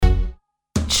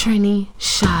Trini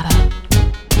Shatta.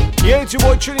 Yeah, it's your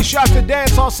boy Trini Shatta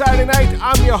Dance on Saturday night.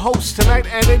 I'm your host tonight,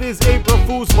 and it is April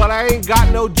Fool's, but I ain't got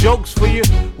no jokes for you.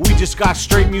 We just got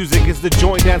straight music. It's the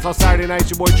Joint Dance on Saturday night. It's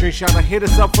your boy Trini Shatta. Hit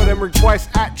us up for them requests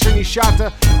at Trini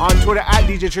Shatta on Twitter, at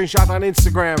DJ Trini Shatta on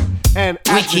Instagram, and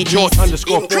at the Joint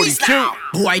 _42.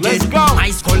 Boy, let's go.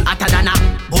 My skull hotter than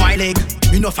a boy leg.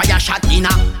 You know fire shot in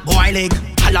a boy leg.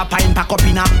 Alpine pack up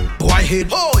in a boy head.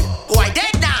 Boy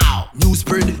dead now. News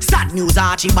spread, sad news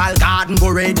Archibald Garden go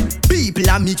red. People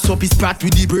a mix up his brat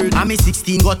with the bread. And me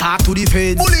 16 go talk to the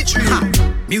feds. Bullet tree.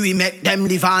 Me we make them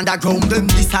live underground. Them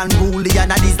this unruly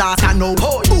and a disaster now.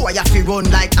 Boy you fi run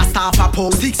like a staff a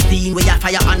pole. 16 where you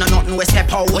fire and a nothing we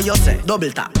step out. What you say?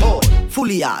 Double tap.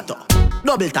 Fully auto.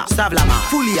 Double tap. Savlama.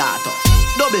 Fully auto.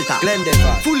 Double tap.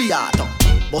 Glendale. Fully auto.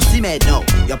 Bossy made now.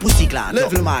 Your pussy clan.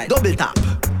 Level mine. Double tap.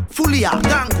 Fully auto.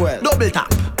 Tankwell. Double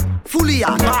tap. Fully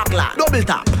auto. Parkland. Double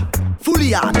tap.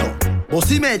 Fully auto.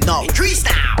 Bossy made now. Increase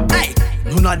now. Hey.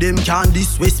 None of them can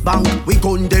this West Bank. We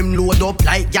gun them load up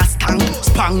like gas tank.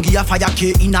 Spangy a fire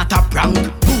K in a top rank.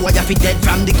 Boy you fi dead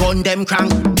from the gun them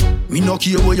crank. Me no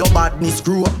care where your badness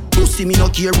grew. Pussy me no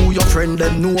care who your friend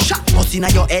them know. Shot bust inna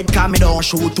your head 'cause me don't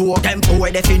show to. Them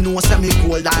boy they fi know say me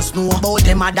cold and snow. Bout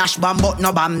them a dash bomb but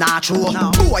no bomb not true.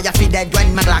 Boy you fi dead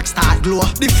when my Glock start glow.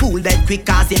 The fool dead quick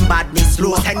 'cause him badness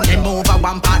slow. Send them over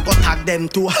one part go tag them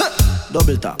too.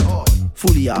 Double tap.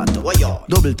 Fully auto.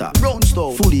 Double tap.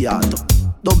 Brownstone. Fully auto.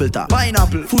 Double tap.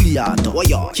 Pineapple. Fully auto.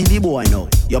 Kill the boy now.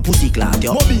 Your pussy clat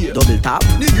yo. Double tap.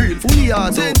 The grill. Fully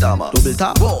auto. Double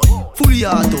tap. Fully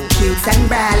auto. Cute and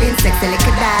brawling, sexy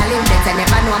little darling. Better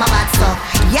never know my bad stuff.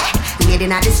 Yeah, lady in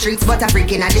the streets, but a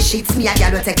freaking at the sheets. Me a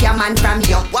girl will take your man from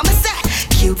you. What me say?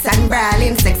 Cute and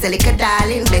brawling, sexy little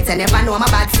darling. Better never know my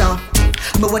bad stuff.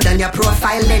 But what on your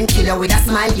profile then kill you with a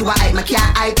smile. You a hype, my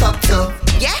can't hype up too.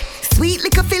 Yeah. Sweet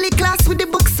like a Philly class with the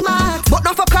book smart. But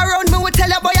no fuck around me, we tell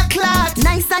a boy a clot.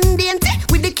 Nice and dainty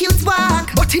with the cute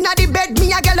walk. But inna the bed,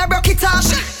 me a girl a broke it off.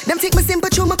 Them take me simple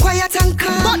through me quiet and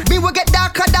calm. But me will get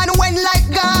darker than when light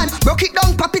gone. Broke it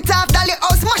down, pop it off, dolly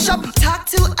house mash up. Talk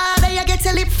too hard, you get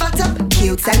your lip fat up.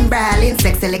 Cute and brawling,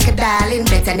 sexy like a darling.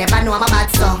 Better never know I'm a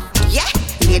bad so. Yeah,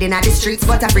 lady inna the streets,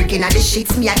 but a freak inna the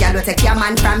sheets. Me a girl will take your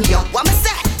man from you. What me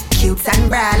say? Cute and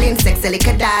brawling, sexy like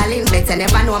a darling. Better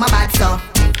never know I'm a bad so.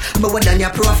 But what on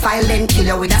your profile then kill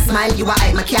you with a smile. You a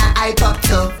hype, my can't hype up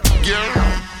too.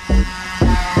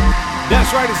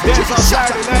 That's right, it's Dance on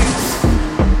Saturday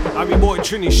nights. I'm your boy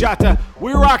Trini Shatta.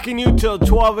 We're rocking you till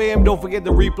 12 a.m. Don't forget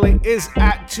the replay is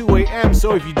at 2 a.m.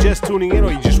 So if you're just tuning in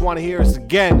or you just want to hear us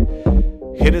again,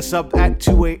 hit us up at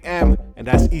 2 a.m. and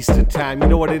that's Eastern time. You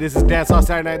know what it is? It's Dance on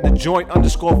Saturday night. The Joint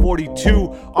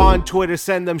 _42 on Twitter.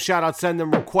 Send them shout outs, send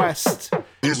them requests.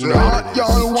 It's a hot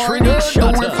girl wine, do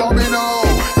it for me now.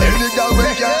 Any girl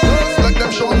with cash, let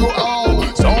them show you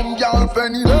how. Some girl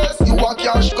penniless, you a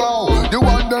cash cow. The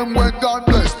one them with God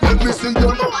bless, let me see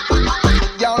you.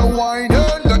 Girl wine,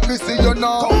 let me see you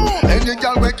now. Any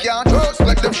girl with cash,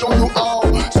 let them show you how.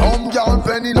 Some girl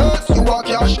penniless, you a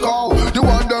cash cow. The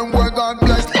one them with God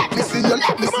bless, let me see you.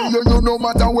 You no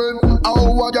matter when, how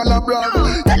a girl a brag.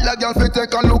 Tell a girl fi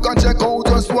take a look and check out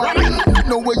your swag.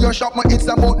 No way you shop, my it's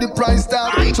about the price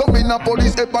tag. So me na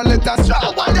police help and let us strap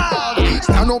a dog.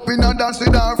 Stand up in a dance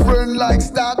with her friend like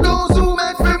star. Those who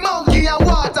make me monkey and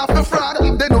water for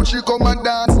fraud. They know she come and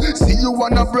dance. See you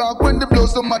wanna brag when the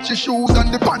blouse to match your shoes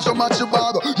and the pants to match your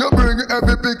bag. You bring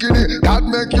every bikini that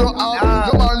make you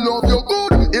happy. Your man love you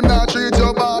good, him not treat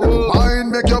you bad.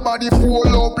 Wine make your body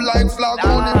full up like flag.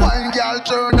 Only wine girl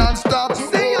turn and stop.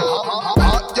 See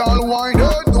hot girl wine,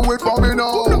 do it for me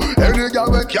now. Any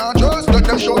girl we can't trust, let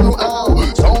them show you how.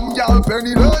 Some girl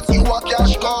penniless, you a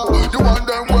cash cow. The one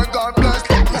them where God bless,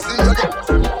 let me see you.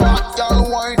 Hot girl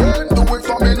wine, do it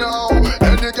for me now.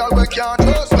 Any girl we can't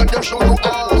trust, let them show you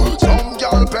how. Some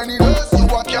girl penniless, you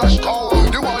a cash cow.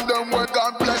 The one them where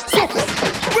God bless.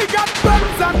 We got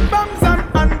bums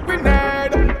and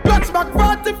grenade. Clutch back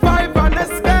 45 on the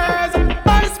stairs.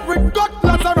 Ice brick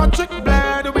cutlass or a chick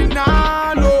blade. We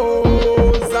nah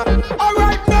lose.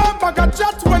 Alright now, I got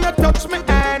chat when you touch me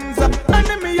hands.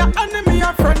 Enemy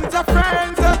are friends are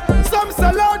friends. Some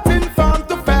sell out in farm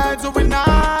to feds. We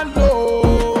nah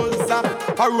lose.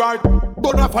 Alright.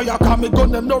 Gun a fire, cause me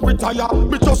gun them no retire.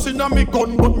 Me just inna me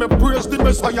gun, but me praise the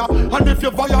Messiah. And if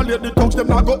you violate the thugs, them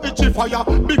not go itchy fire.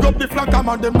 Big up the flanker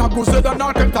man, them not go say they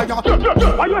not them tire.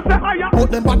 Why you say higher?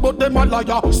 Put them bad, but them a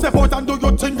liar. Step out and do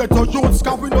your thing, get your youth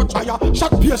scar with no tire.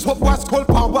 Shot pierce up was cold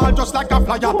power, just like a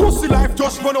flyer. Pussy life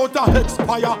just run out of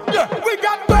expire. Yeah, we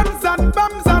got bombs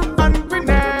and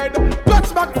grenade.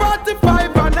 Clutch back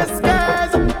 45 on the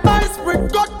stairs. Ice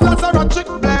brick cutlass or a chick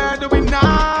blade. We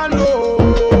nah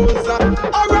lose.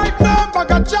 Alright.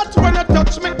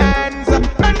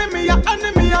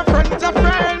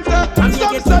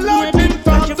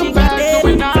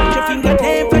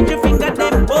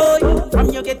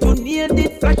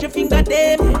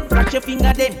 touch your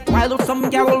finger then. While up some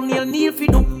girl nail fi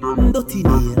do. Dirty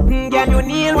nail. Girl you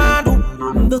nail want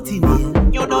do. Dirty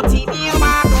nail. You dirty nail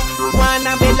want do.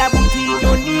 Wanna bella booty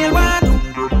you nail want do.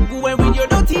 Go away with your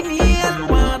dirty nail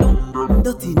want do.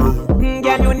 Dirty nail.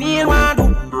 Girl you nail want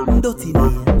do. Dirty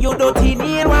nail. You dirty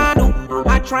nail want do.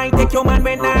 I try take your man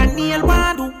when I nail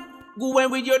want do. Go away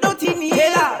with your dirty nail.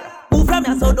 Tell her. Who from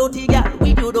your so dirty girl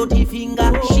with your dirty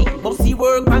finger? She must see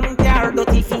work and her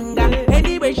dirty finger.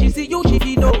 Anyway she see you, she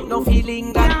feel no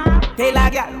feeling God. Tell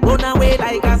a girl run away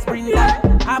like a sprinter.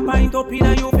 A pint up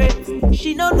in your face.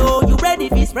 She no know you ready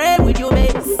to spray with your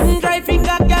mates. Dry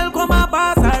finger girl come and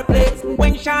pass her place.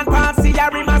 When Sean pass see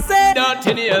her in my say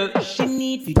dirty nail. She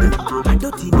need to do a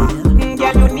dirty nail.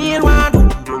 Girl you nail one do.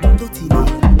 Dirty nail.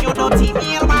 You dirty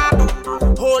nail one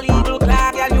do. Whole evil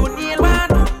clad girl you nail one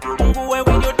do. Go away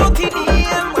with your dirty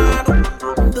nail one do.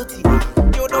 Dirty nail.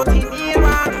 You dirty nail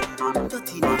one do.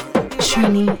 Dirty nail.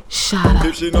 Trini Shatta.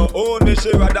 If she no own me,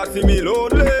 she rather see me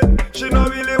lonely. She no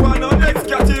really want no next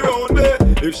catty round me.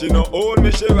 If she no own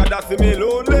me, she rather see me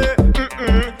lonely.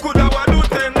 Coulda want do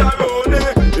tender lonely.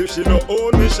 If she no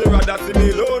own me, she rather see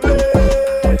me lonely.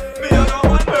 Me I no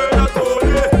want her that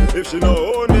only. If she no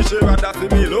own me, she rather see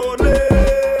me lonely.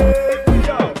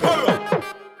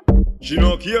 She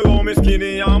no care how me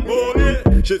skinny and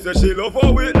bony. She say she love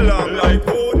her with long like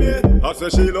pony. I say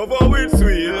she love her with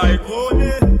sweet like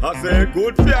honey. I say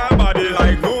good for her body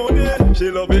like money. She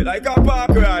love it like a park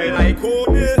ride like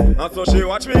Coney. And so she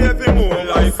watch me every morning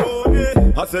like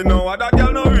Coney. I say no other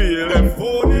girl no real them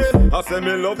phony. I say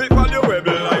me love it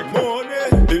valuable like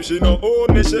money. If she no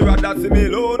own me, she rather see me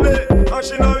lonely. And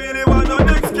she no really want no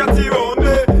next catty round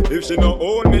me. If she no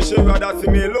own me, she rather see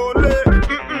me lonely.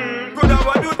 Coulda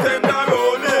want you tender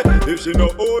lonely. If she no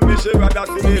own me, she rather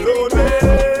see me lonely.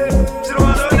 She don't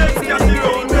want no next catty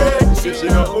round me. If she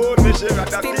no own me, she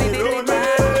rather see me lonely.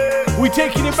 We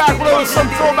taking it back with some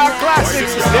throwback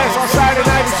classics. Dance on Saturday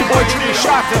night. It's your boy Trini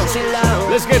Shatta.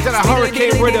 Let's get to the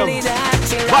hurricane rhythm.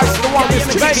 Vibes to the one,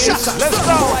 Mr. Vegas. Let's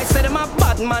go. I said them a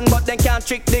bad man, but they can't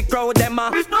trick the crowd. Them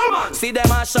a see them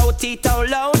a shout it out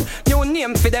loud. New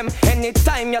name for them.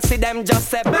 Anytime you see them, just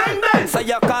say bang bang. So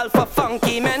you call for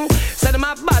funky men. Say them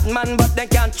a bad man, but they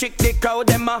can't trick the crowd.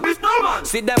 Them a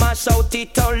see them a shout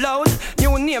it out loud.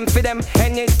 New name for them.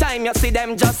 Anytime you see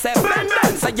them, just say bang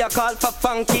bang. So you call for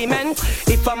funky men.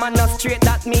 If a man not straight,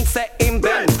 that means say him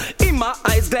bend. In my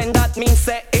eyes blend, that means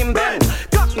say him bend.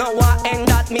 Cock no one end,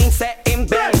 that means say him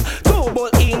bend. Two bull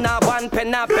in a one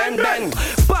pen a bend bend.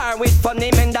 Bar with funny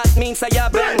men, that means say you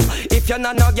bend. If you're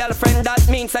not no girlfriend, that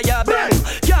means say you bend.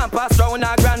 Can't pass round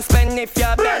a grand spend if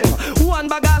you bend. One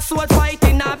bag of sword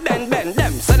fighting a bend bend.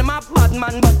 Them say them a bad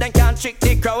man, but they can't trick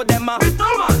the crowd. Them a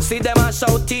see them a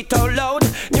shout it out loud.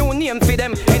 New name for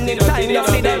them. Anytime you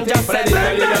see them, just say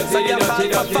bend bend. So you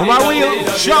call for My real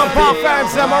Sean Paul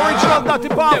fans, them original Dirty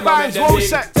Paul fans, what we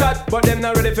say? But them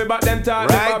not ready for back them talk,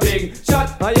 them a big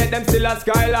shot. And yet them still a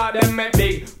skylar, them make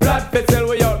big. Blood pistol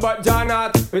we out, but John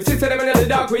Hart. We see them in the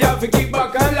dark, we have to kick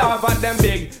back and laugh at them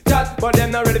big shot. But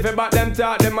them not ready for back them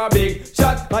talk, them a big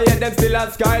shot. And yet them still a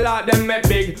skylar, them make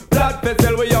big. Blood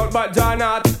pistol we out, but John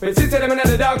Hart. We see them in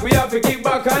the dark, we have to kick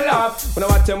back and laugh. When I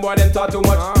watch them boy, them talk too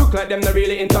much. Look like them not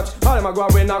really in touch. All them a go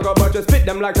away, not go but just spit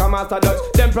them like a master Dutch.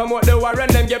 Them promote the war and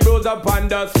them get bruised up and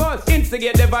dust. First,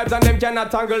 instigate the vibes and them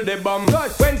cannot tangle the bomb.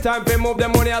 When time to move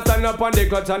them money, I stand up on the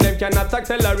clutch and them cannot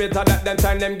accelerate. At that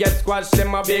time them get squashed,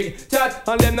 them a big chat.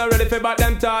 And them not ready for back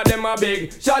them talk, them a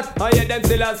big shot. And yet them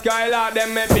still a skylar,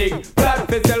 them a big flat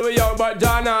pistol we out, but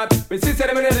John Hart. We see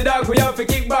them in the dark, we have to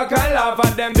kick back and laugh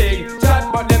at them big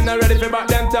shot. But them not ready for back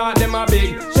them talk, them a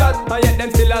big shot. And yet them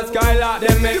still a skylar,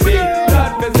 them a big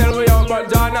flat pistol we out, but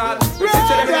John Hart. We see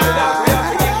them in the dark, we have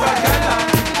to kick back and laugh.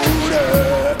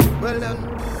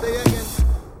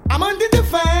 I'm under the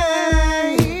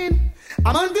fine.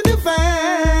 I'm under the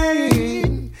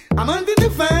fine. I'm under the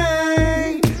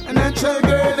fine. A natural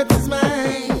girl that is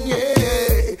mine.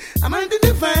 Yeah. I'm under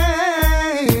the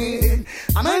fine.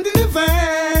 I'm under the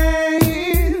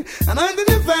fine. I'm under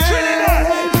the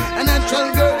fine. A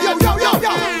natural girl.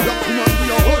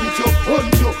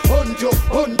 Yo.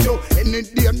 Hunt you. Any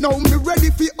day now me ready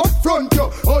for upfront you.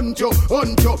 Hunt you.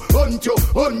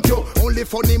 Only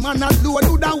funny man alone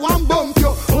do that one bump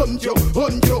you. Hunt you.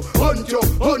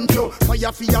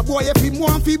 Fire for your boy if he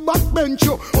want fi backbench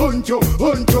you. Hunt you.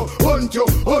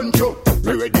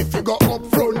 Me ready fi go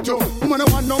upfront you. Man, I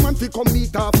want no man fi come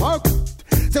meet a fuck.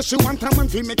 Say she want a man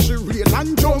fi make she real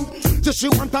and jump. Say she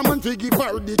want a man fi give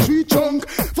her the tree chunk.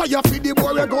 Fire fi the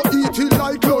boy go eat it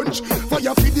like lunch.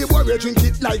 Fire fi the boy drink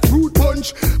it like fruit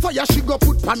punch. Fire she go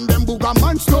put pan them booger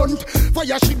man stunt.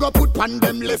 Fire she go put pan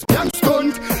them lesbian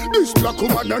stunt. This black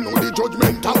woman I know the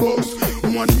judgment a boss.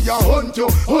 Woman me a hunt you,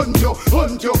 hunt you,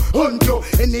 hunt you, hunt you.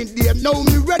 Any day now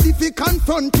me ready fi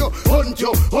confront you. Hunt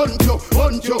you, hunt you,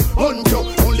 hunt you, hunt you.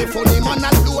 Only funny man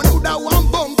alone who da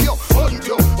want bump you. Hunt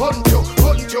you, hunt you,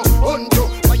 hunt you, hunt you.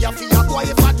 Fire fi a boy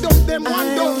if I dump them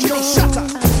one dump you. Shut up.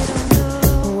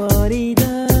 What he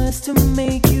does to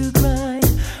make you cry,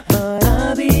 but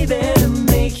I'll be there to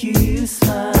make you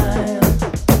smile.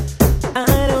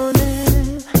 I don't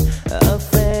have a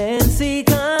fancy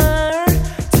car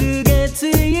to get to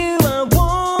you. I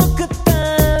walk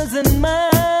 1,000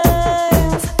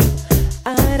 miles.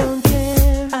 I don't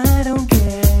care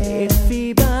if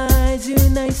he buys you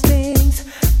nice things.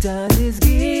 Does his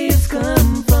gifts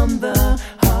come from the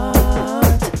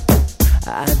heart?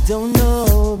 I don't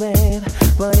know, babe,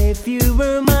 but if you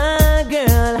were my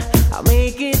girl, I'll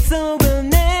make it so we'll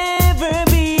never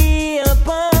be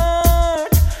apart.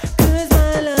 'Cause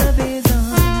my love is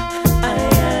all I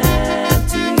have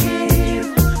to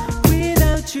give.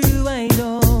 Without you I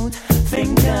don't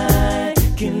think I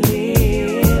can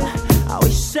live. I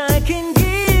wish I can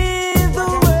give the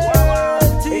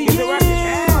world to you,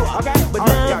 but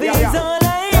love is all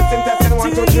I have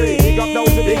to give. Big up those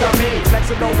who big up me, flex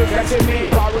with those who flexing me,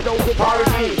 power with those who power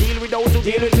me, deal with those who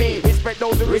deal with me, respect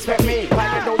those who respect me,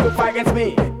 fight with those who fight against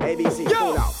me. ABC,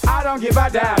 yo, I don't give a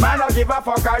damn, I don't give a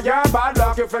fuck, you're bad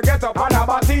luck if you get up on a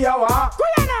body, you are.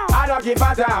 I don't give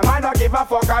a damn, I don't give a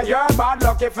fuck, you're bad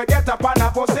luck if you get up on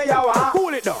a pussy, you are.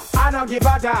 Cool it down. I don't give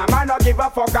a damn, I don't give a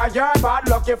fuck, you're bad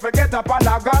luck if you get up on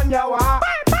a gun, you are.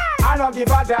 I don't give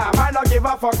a damn, I don't give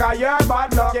a fuck, you're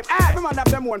bad luck. Every man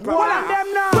have them one problem. One of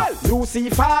them now. Well,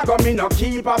 Lucifer go me no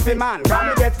keep off the man. Can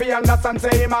me get fi understand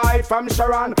say him I from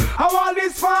Sharon. I want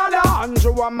this father,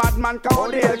 Andrew a madman.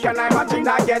 Cowdale, can I imagine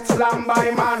I get slammed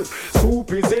by man?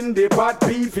 Soup is in the pot,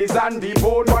 beef is on the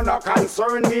bone. One no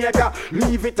concern maker,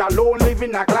 leave it alone, live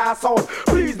in a glass house.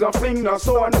 Please no fling no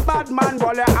stone. Bad man,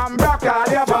 bully and brock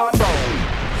all your bad bone.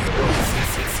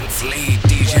 Fleet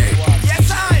DJ.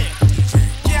 Yes I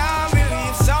can't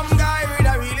believe some guy with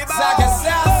a really bad.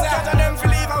 Got them for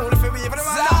leave and only for we for the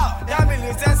man. Can't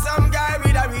believe there's some guy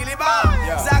with a really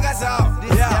bad. Zaga so,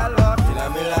 this girl love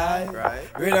in me life,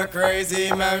 right? With a crazy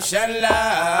emotion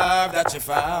love that she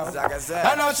found.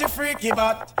 I know she freaky,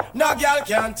 but no girl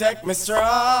can take me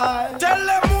stride. Tell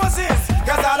them Moses,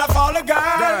 'cause all of all the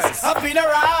girls I've been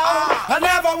around, I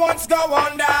never once go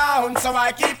on down. So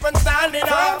I keep on standing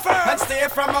up and stay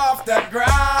from off the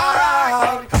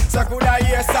ground. So could I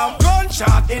hear some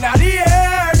gunshot in the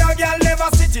air? No girl never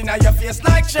sit in your face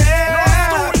like chair.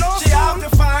 She have to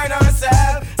find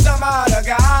herself some other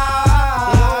guy.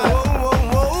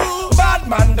 Bad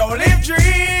man don't live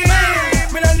dream.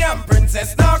 Me no young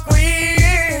princess, no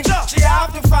queen. She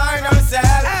have to find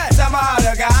herself some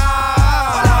other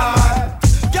guy.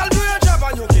 Girl, do your job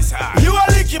and you kiss her. You a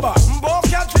licky bar, both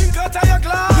can drink out of your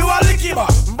glass. You a licky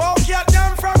bar, both can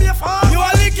down from your farm. You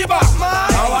a licky bar,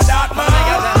 man. How a that man?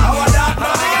 How a that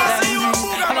man? See you a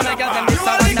booger. You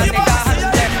a licky bar.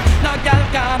 No girl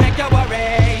can make you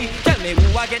worry. Tell me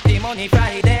who I get the money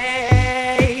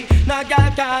Friday. No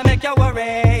girl can make you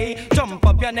worry. Jump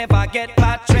up, you never get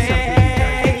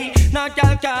battery. No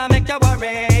girl can make you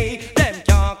worry. Them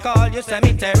can't call you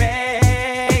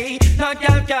cemetery. No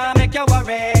girl can make you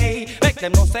worry. Make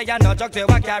them know say you're no drugs you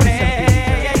a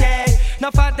carry. No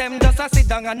for them just a sit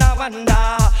down and a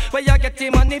wonder where you get the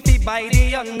money fi buy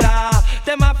the under.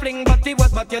 Them a fling but the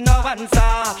word but you no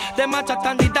answer. Them a chat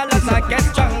and the dollars a get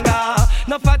stronger.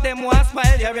 No for them want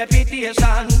spoil your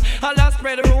reputation. All a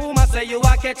spread rumor say you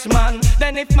a catch man.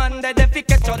 Then if man they fi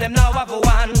catch you them now have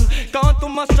one. Gone too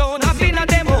much down up in a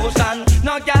demotion.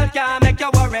 No girl can make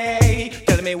you worry.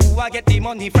 Tell me who I get the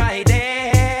money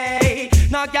Friday.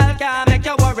 No girl can make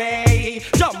you worry.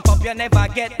 Jump up you never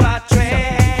get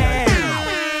battery.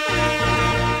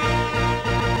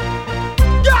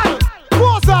 Girl,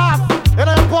 pose off in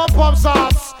a pump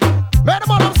sauce. Make the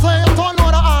man say you turn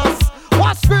on the ass.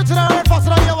 What's spirit in the red faster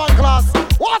than your one class?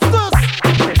 What's this?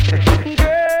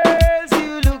 Girls,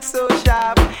 you look so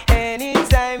sharp.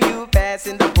 Anytime you pass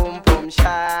in the pum pum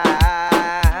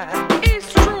shop.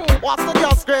 It's true. What's the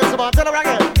girl screams about? Tell her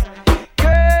again.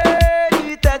 Girl,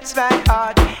 you touch my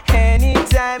heart.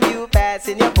 Anytime you pass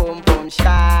in your pum pum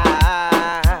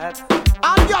shop.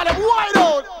 And girl, them wide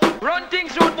out. Run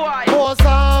things, rude boy. Pose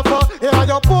off, yeah,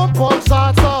 your pump pump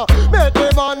shots. Make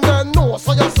the man then know,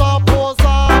 so you saw pose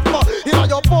off. Yeah,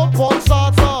 your pump pump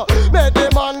shots. Make the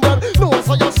man then know,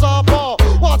 so you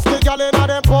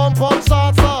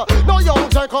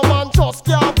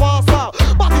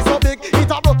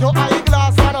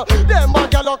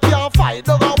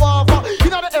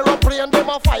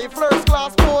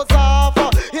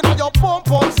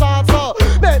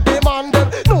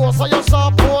so you saw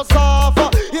pose off.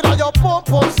 You know your pump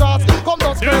shots. Come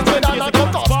down straight with that and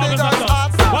come touch the girl's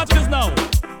ass. Watch this now.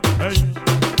 Hey,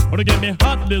 wanna get me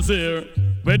hot this year?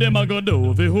 Where them a go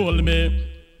do if you hold me?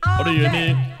 Or do you hear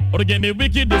me? Or to get me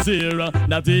wicked this year?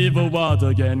 Not even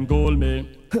water can cool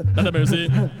me. Not a mercy.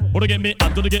 Or to get me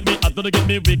hot, to get me hot, to get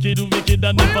me wicked.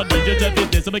 And if I DJ check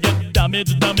it, this, I get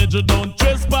damage, don't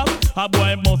trespass. A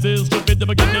boy must is stupid, if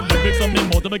I get the lyrics on me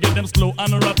mouth, if I get them slow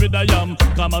and rapid, I am.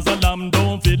 Come as a lamb,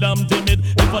 don't feel I'm timid.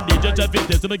 If I DJ check it,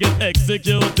 this, I get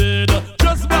executed.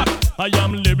 Just back, I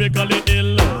am lyrically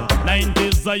ill.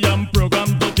 90s, I am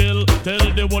programmed to kill.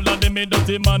 Tell the world that they made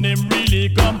dirty man, him really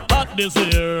come hot this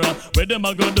year. Where them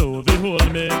a go do if they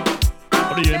hold me?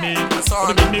 What do you hear me? Them the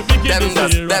son. Let me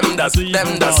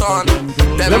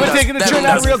take it to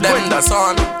Trinidad real quick. Them the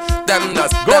son. Them the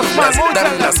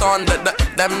son.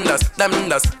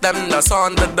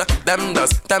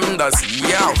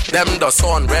 Yeah. Them the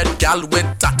son. Red gal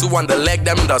with tattoo on the leg.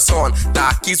 Them the son.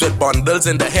 Darkies with bundles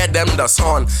in the head. Them the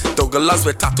son. Douglas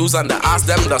with tattoos on the ass.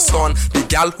 Them the son. The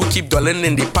gal who keep dwelling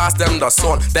in the past. Them the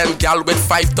son. Them gal with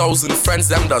 5,000 friends.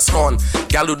 Them the son.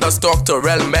 Gal who does talk to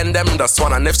real men. Them the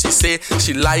son. And if she say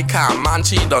she like her man,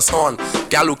 she the son.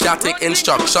 Gal who can't take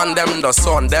instruction. Them the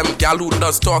son. Them gal who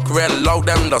does talk real loud.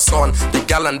 Them the son. The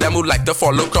gal and them who like to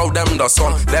follow crowd. Them the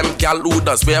son. Them gal who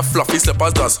does wear fluffy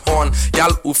slippers. Does horn.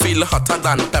 Gal who feel hotter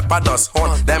than pepper. Does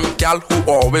horn. Them gal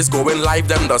who always going live.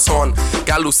 Them the son.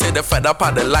 Gal who say they fed up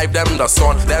at the life. Them the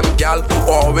son. Them gal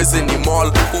who always in the mall.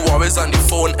 Who always on the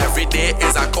phone every day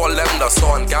is I call them the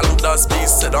son. Gal who does be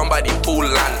sit down by the pool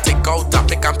and take out a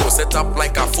pick and post it up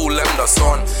like a fool. Them the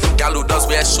son. Gal who does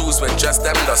wear shoes when dressed.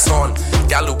 Them the son.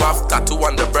 Gal who have tattoo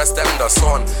on the breast. Them the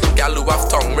son. Gal who have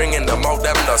tongue ring in the mouth.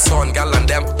 Them the son. Gal and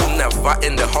them who never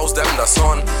in the house. Them the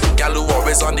son. Gal who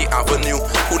always on the avenue.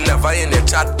 Who never in the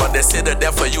chat but they say they're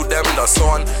there for you. Them the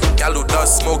son. Gal who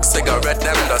does smoke cigarette.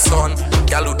 Them the son.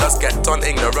 Gal who does get on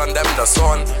ignorant. Them the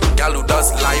son. Gal who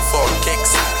does lie for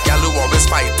kicks. Gal who always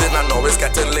fighting and always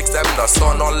getting licks. Them the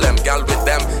son. All them gal with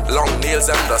them long nails.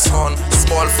 Them the son.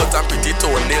 Small foot and pretty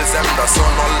toenails. Them the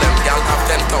son. All them gal have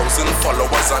 10,000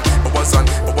 followers on.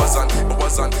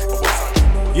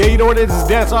 Yeah, you know what it is?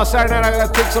 Dancehall Saturday night. I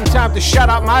gotta take some time to shout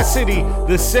out my city,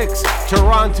 the 6,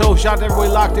 Toronto. Shout out to everybody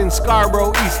locked in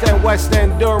Scarborough, East End, West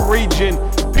End, Durham region,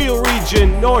 Peel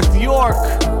region, North York,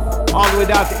 all the way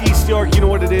down to East York. You know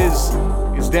what it is?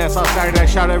 It's Dancehall Saturday night.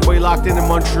 Shout out to everybody locked in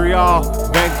Montreal,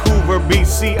 Vancouver,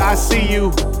 BC. I see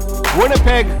you.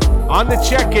 Winnipeg on the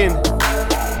check-in.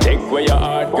 Take away your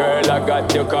heart, girl, I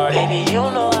got your card. Baby, you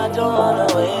know I don't wanna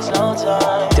waste no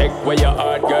time. Take away your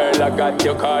heart, girl, I got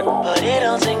your card. But it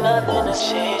don't take nothing to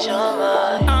change your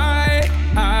mind.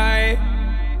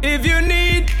 If you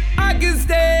need, I can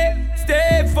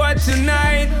stay for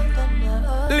tonight.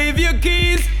 Leave your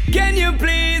keys, can you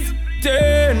please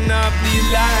turn off the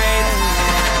lights?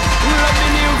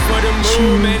 Loving you for the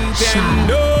moment and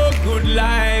no good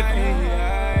life.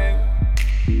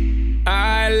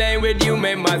 I lay with you,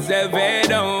 make myself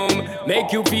at home.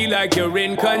 Make you feel like you're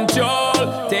in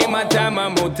control. Take my time,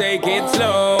 I'm gonna take it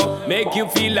slow. Make you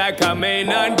feel like I may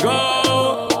not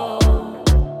go.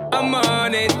 I'm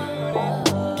on it,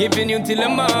 giving you till the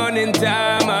morning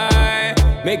time. I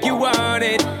make you want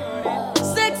it.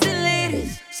 Sexy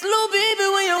ladies, slow baby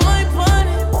when you wine pon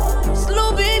it.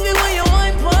 Slow baby when you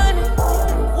wine pon it.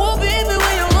 Whoa baby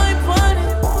when you wine pon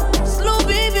it. Slow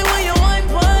baby when you wine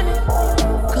pon it.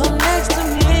 Come next to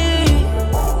me,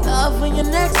 love when you're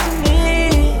next to me.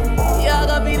 Y'all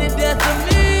gonna be the death of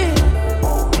me.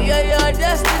 Yeah, your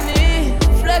destiny,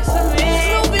 flex with me.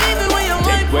 Slow baby when you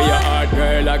wine where your heart,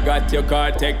 girl, I got your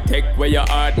card. Take where your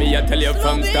heart, me, I tell you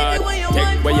from start.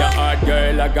 Take where your heart,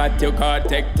 girl, I got your card.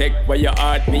 Take where your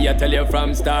heart, me, I tell you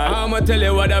from start. I'ma tell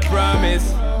you what I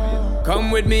promise.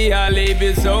 Come with me, I'll leave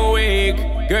you so weak.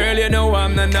 Girl, you know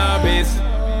I'm the novice.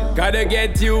 Gotta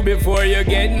get you before you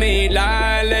get me.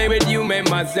 Lay with you, make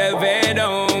myself at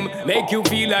home. Make you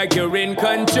feel like you're in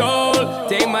control.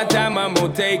 Take my time, I'm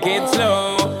gonna take it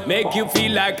slow. Make you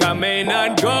feel like I may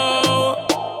not go.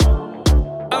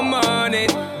 I'm on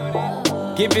it,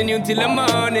 giving you till the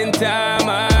morning time.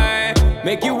 I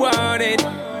make you want it.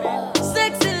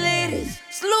 Sexy ladies,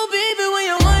 slow baby when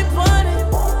you wine pon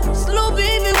it. Slow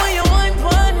baby when you wine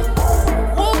pon it.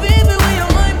 Whoa baby when you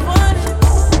wine pon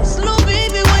it. Slow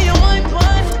baby when you wine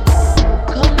pon it.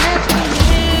 Come next to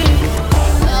me,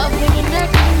 love when you're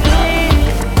next to me.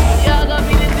 Y'all gonna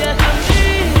be the death of me.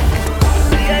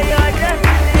 Yeah, your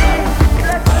destiny.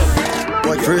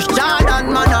 Boy, first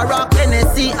Jordan, man, I rock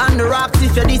Tennessee and the rocks.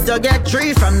 If you this, you get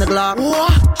 3 from the Glock.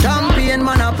 Champion,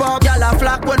 man, a pop, y'all a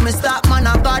flock. When me stop, man,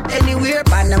 I got anywhere,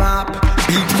 pan them up.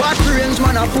 Big fat range,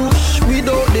 man, a a push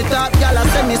without the top. Y'all a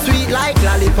send me sweet like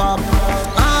lollipop.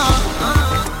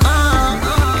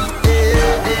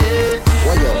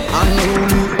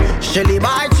 Shelly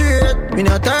by trade, me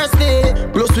not thirsty.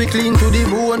 Plus we clean to the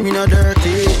bone, me not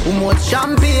dirty. Who much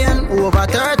champagne, over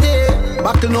 30.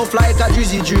 Back to no like a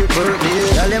Drizzy Drake birthday.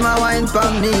 Tell them I wine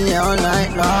for me all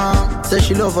night long. Say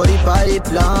she love for the pipe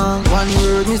long. One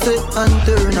word me say and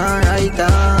turn her right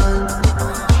on.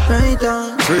 Right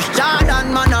on. First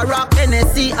Jordan, man a rock,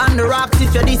 NSC and the rocks.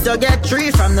 If you this you get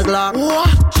 3 from the Glock. What?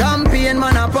 Champagne,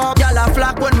 man a pop, y'all a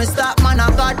flock. When me stop, man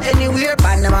a got anywhere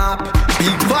pan them up.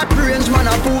 Big fat range, man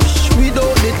a push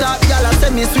without the top. Y'all a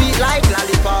send me sweet like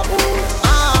lollipop.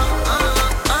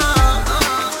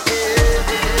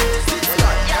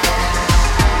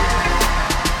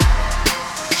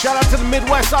 Shout out to the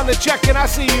Midwest on the check-in, I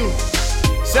see you.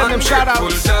 Send them shout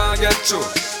outs.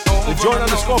 The joint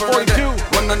underscore 42.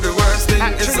 One of the worst thing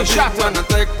is a big one I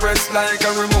take press like a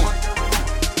remote.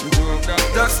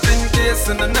 Just in case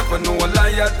and I never know a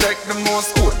lie I take the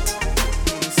most out.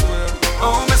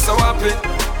 Oh, me so happy.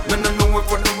 When I know it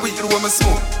for the weed when me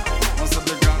smoke.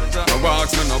 No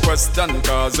ask me no question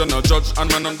cause you're no judge and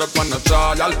man under on a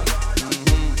trial.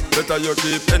 Better you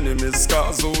keep enemies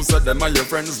cause who said them are your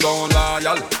friends don't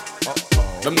loyal.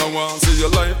 Them no want see your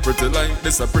life pretty like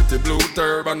this a pretty blue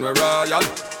turban we royal.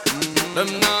 Them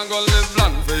nah go live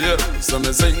long for you, so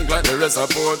me sing like the rest of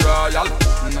Port Royal.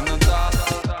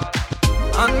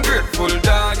 Ungrateful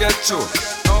dog get choked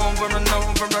over and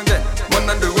over again. One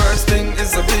of the worst thing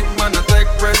is a big man a take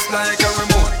press like a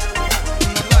remote.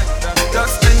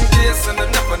 Just in case and I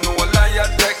never know a lie I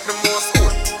take the most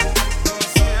out.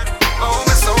 Oh,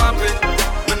 me so happy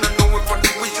when I know it for the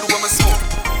weed when me smoke.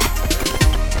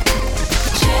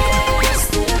 Cheers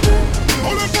to the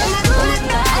good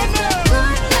life, the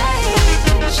good life.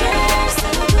 Cheers to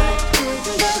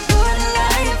the good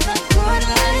life, the good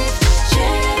life.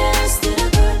 Cheers to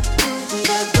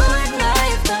the good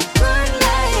life, the good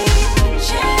life.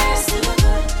 Cheers to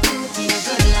the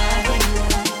good life.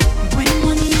 When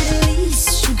money at the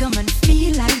least, sugar man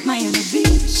feel like my on the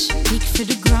beach. Big for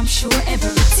the gram, show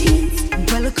everything.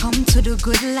 Welcome to the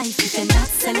good life. If you're not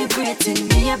celebrating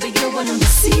me, I beg you one on the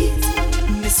seat.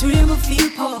 Miss Rima feel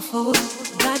powerful.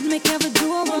 God make ever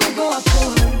do I wanna go up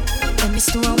for. And Miss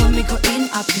Do I want me go in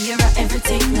up here.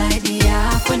 Everything like the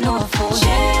app when no afford.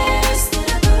 Cheers to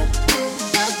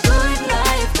the good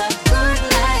life, the good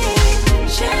life.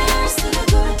 Cheers to the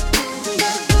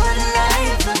good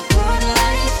life, the good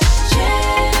life.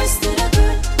 Cheers to the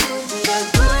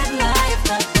good life,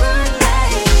 the good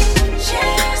life.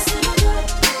 Cheers to the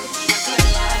good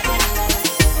life.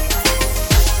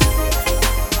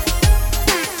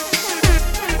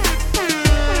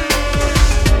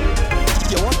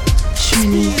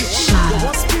 Trini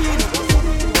Shada.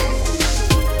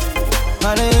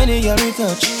 Man, any girl we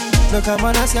touch, look at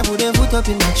man ask you put them foot up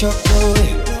in the truck, no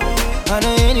way. Man,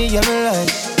 any girl we like,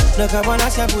 look at man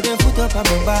ask you put them foot up on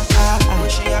my back.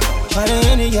 Man,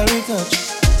 any girl we touch,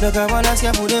 look at man ask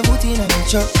you put them foot in the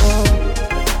truck, oh.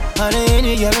 Man,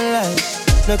 any girl we like,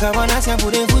 look at man ask you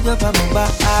put them foot up on my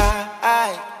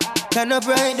back. Can I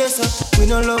bright this up? We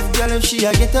no love girl if she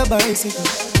a get a bicycle.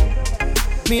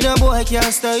 Me no boy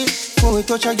can't style. When we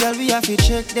touch a girl, we have to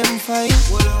check them fine.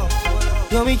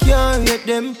 Yo, me can't rate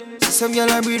them. See some girl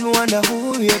I breed, me wonder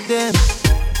who rate them.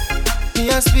 Me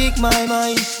a speak my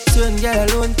mind. Certain girl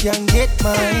alone can get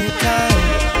my time.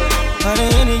 And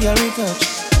any girl we touch,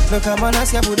 look at man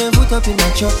ask you put them foot up in the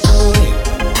truck, oh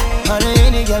yeah. And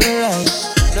any girl we like,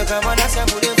 look at man ask you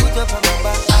put them foot up on my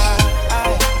back.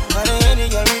 And any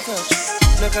girl we touch,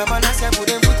 look at man ask you put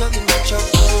them foot up in the truck,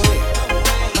 oh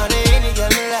yeah. And any girl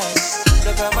we like,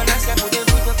 look at man ask you put them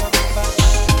foot up on my back.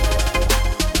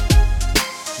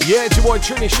 Yeah, it's your boy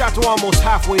Trini Shata, almost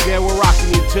halfway there. We're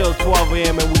rocking you till 12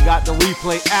 a.m. and we got the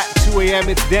replay at 2 a.m.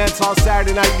 It's Dance Hall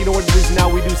Saturday night. You know what it is now.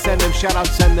 We do send them shout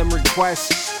outs, send them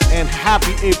requests. And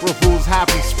happy April Fools,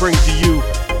 happy spring to you.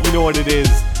 You know what it is.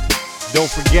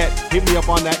 Don't forget, hit me up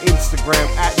on that Instagram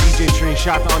at DJ Trini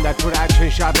Shata, on that Twitter at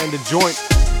Trini Shata, and the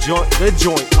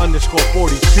joint underscore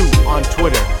 42 on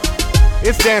Twitter.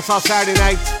 It's Dance Hall Saturday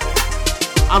night.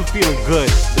 I'm feeling good.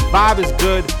 The vibe is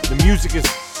good. The music is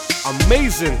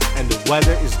amazing, and the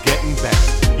weather is getting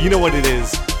better. You know what it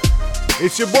is.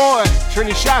 It's your boy,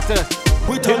 Trini Shata.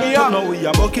 We turn it up now, we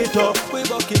a buck it up. We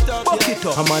buck it up, buck it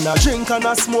up. I'm on a drink and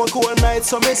a smoke all night,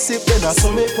 so me sip, then I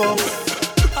saw me pop.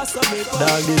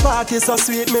 Dog, the party so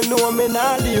sweet, me know me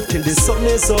nah leave till the sun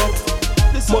is up.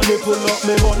 Money pull up,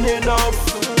 me money enough.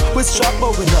 We strap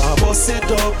but we nah bust it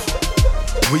up.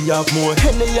 We have more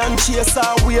Henny and Chase,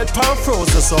 our wait pan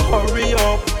frozen, so hurry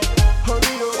up.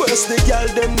 First the girl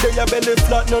them they a belly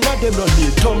flat, none of them don't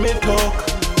need tummy tuck.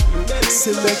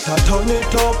 Select a turn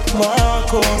it up,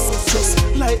 Marcus. Just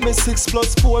like me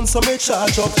 6+ phone, so me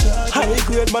charge up. High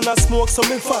grade man a smoke, so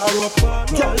me far up.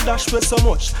 Girl dash with so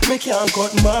much, me can't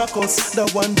cut Marcus. The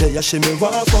one day she me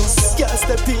walk us. Girl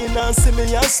step in and see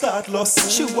me and start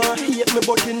lost. She want hate me,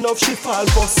 but enough she fall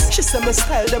bust. She say me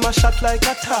style them a shot like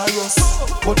a Taurus.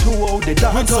 But who out the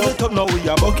dance? We turn it up now, we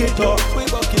a buck it up. We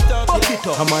buck it up, buck it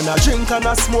up. I'm on a drink and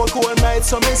a smoke all night,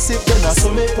 so me sip then I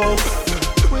so me pop.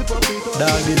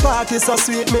 Dog, the party so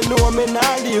sweet, me know me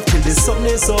nah leave till the sun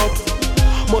is up.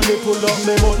 Money pull up,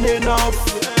 me money enough.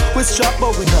 We strap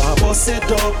but we nah bust it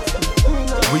up.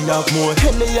 We have more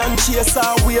Henny and Chase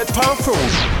and wait for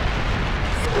fruit.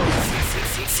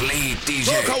 Fleet DJ.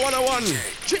 Soca 101.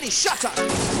 Trini, shut up.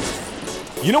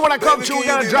 You know when I come to, we're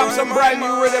gonna drop some brand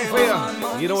new rhythm for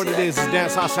you. You know what it is, it's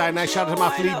Dance Outside Night. Shout out to my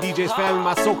Fleet DJs family,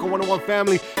 my Soca 101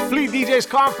 family. Fleet DJs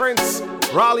Conference.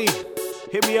 Raleigh,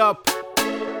 hit me up.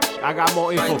 I got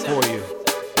more info for you.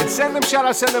 And send them shout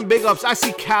outs, send them big ups. I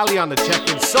see Cali on the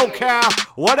check-in. SoCal,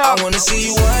 what up? I wanna see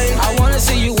you wine. I wanna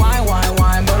see you wine.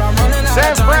 But I'm running out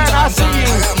San of time. Fran, I see you.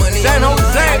 San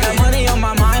Jose. I got money on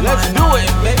my mind. Let's do it.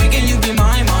 Baby, can you be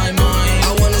mine?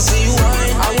 I wanna see you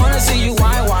wine. I wanna see you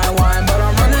wine. But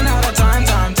I'm running out of time.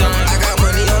 I got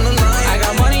money on the line. I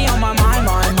got money on my mind.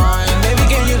 Baby,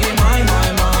 can you be mine?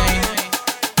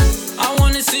 I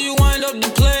wanna see you wind up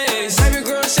the place. Baby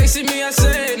girl chasing me, I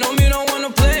say.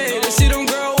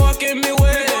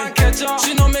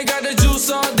 She know me got the juice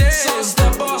all day. So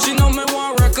step up. She know me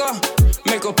want wrecker.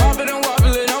 Make her pop it and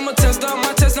wobble it. I'ma test her.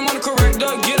 My test, I'm on the correct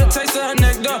her. Get a taste of her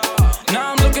nectar.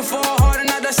 Now I'm looking for a heart and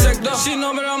not that sector. She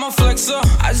know me, I'm a flexer.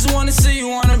 I just wanna see you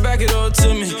wanna back it up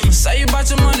to me. Say you bout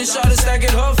your money, try to stack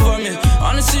it up for me.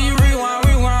 Wanna see you rewind.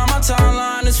 My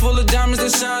timeline is full of diamonds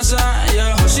that shine.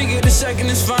 Yeah, she get the second,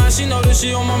 it's fine. She know that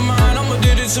she on my mind. I'ma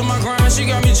did it to my grind. She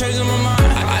got me changing my mind.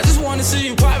 I just wanna see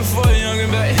you pop for a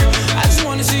youngin', babe. I just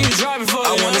wanna see you driving for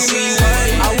a youngin'. I wanna see you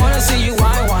wine. I wanna see you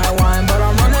wine. But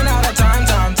I'm running out of time. I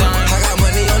got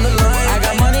money on the line. I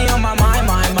got money on my mind.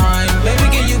 Baby,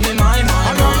 can you be mine?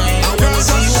 I wanna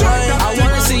see you wine. I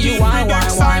wanna see you wine.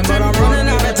 But I'm running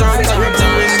out of time.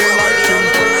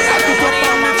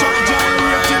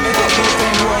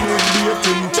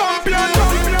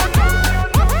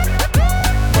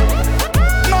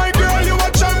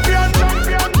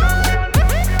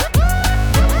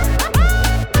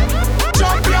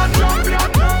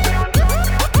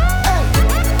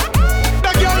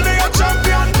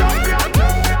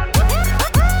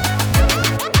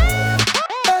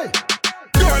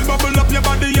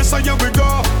 So here we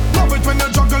go. Love it when you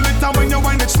juggle it and when you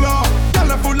wind it slow.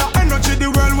 Girl full of energy, the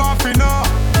world want to know.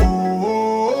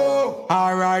 Oh,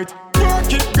 alright.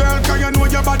 Work it, girl, cause you know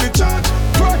your body charge.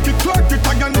 Work it,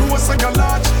 and you know what's your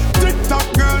large. Tick-tock,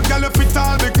 girl, you fit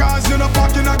all because you're not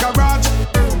parking a garage.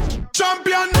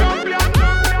 Champion.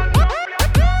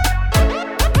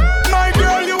 My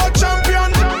girl, you a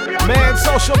champion. Man,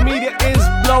 social media is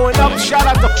blowing up. Shout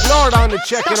out to Florida on the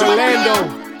check in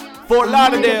Orlando. Fort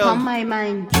Lauderdale. On my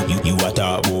mind. You a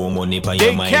talk about money for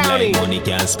your mind. Like money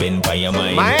can't spend for your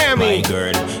mind. Miami. My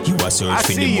girl, you a search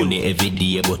for the money every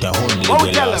day, but I only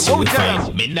will ask you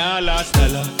find. Me nah last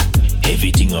dollar.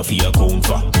 Everything off your account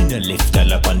for. Me nah left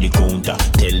dollar on the counter.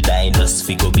 Tell Diners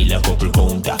fi go bill a couple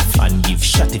counter. And give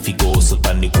shot if he goes up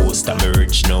on the coast. I'm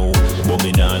rich now, but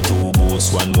me nah two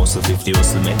boss. One muscle 50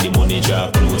 hustle make the money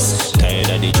drop close. Tired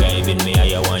of the driving, me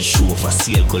I want chauffeur.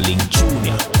 Sail Link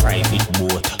Junior, private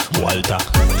boat, Walter.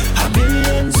 A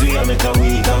millions we a make a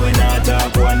week and we not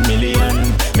talk 1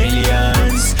 million.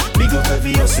 Millions. Big up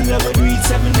every hustle never do it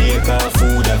 7 acre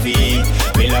food a feed.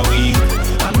 Mill a week.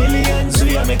 A millions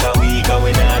we a make a week and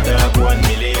we not talk 1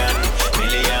 million.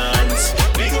 Millions.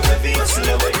 Big up every hustle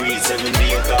never do it 7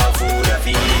 acre food a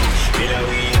feed. Mill a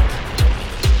week.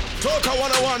 Soca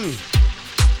 101.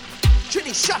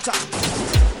 Trini, shut up.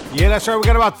 Yeah, that's right. We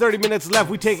got about 30 minutes left.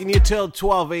 We taking you till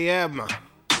 12 a.m.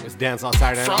 It's Dance on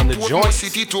Saturday on the joint.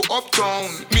 City to uptown.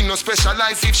 Me no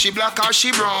specialize if she black or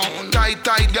she brown. Tight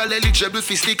girl eligible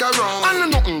fi stick around. And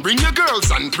nothing, bring your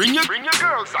girls and bring your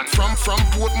girls and from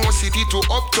Portmore City to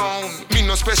uptown. Me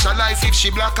no specialize if she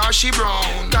black or she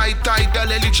brown. Tight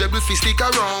girl eligible fi stick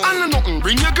around. And nothing,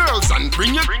 bring your girls and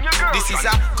bring your girls. This is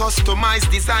a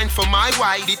customized design for my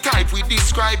wife. The type we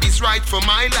describe is right for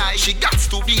my life. She got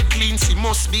to be clean, she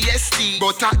must be ST,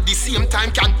 but at the same time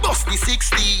can bust the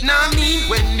 60. Now me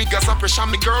when niggas a pressure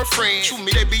me girlfriend. Shoot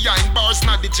me they behind bars,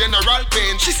 not the general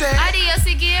pain. She said, Adios,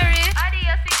 Gary.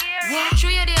 What? Show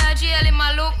you the jail in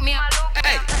my look, me.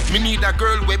 Hey, Me need a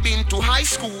girl we been to high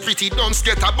school. Pretty dunce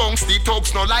get a bounce, the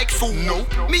thugs no like fool. No,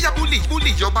 me a bully,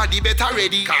 your body better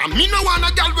ready. Cause me no want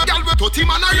a gal we 30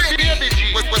 man already.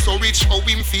 We so rich, how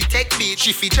him fi take me.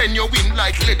 She fi genuine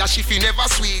like leather, she fi never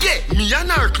sweet. Yeah, me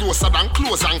and her closer than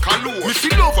clothes and cologne. Me fi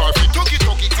love her fi tucky.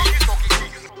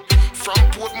 From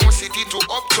Portmore City to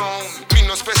Uptown, me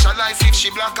no specialize if she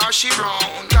black or she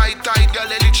brown. Tight girl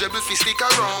eligible fi stick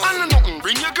around. And nothing,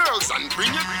 bring your girls and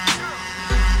bring your.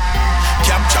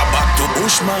 Capture back to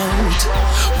Bushmount,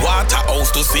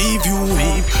 Waterhouse to sea view.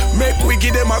 Make we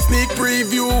give them a sneak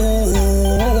preview.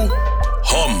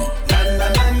 Hum.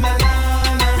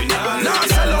 We not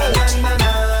sell out.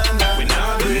 We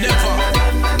not never.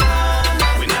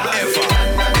 We not ever.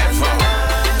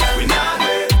 We not.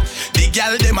 The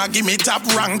girl them a give me top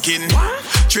ranking.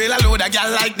 Trail a load a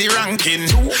gal like the ranking.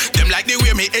 Them like the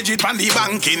way me edge it pan the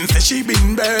banking. Say she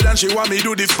been bad and she want me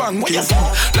do the spanking.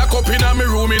 Lock up in a me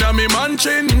room in a me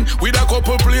mansion, with a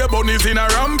couple play bunnies in a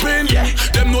ramping.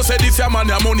 Them know say this a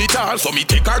man a money tall, so me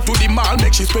take her to the mall,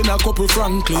 make she spend a couple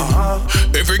franklin.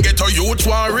 Every ghetto youth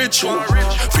want rich, feel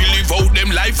live out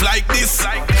them life like this.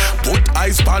 Put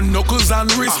ice pan knuckles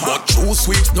and wrist, but true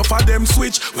sweet, no for them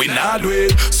switch. We not do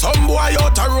it. Some boy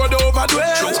out a road over do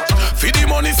it. For the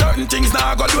money certain things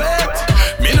not go do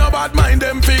it. Me no bad mind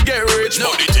them fi get rich,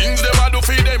 but the things them a do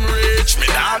fi them rich, me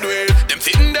nah do it. Them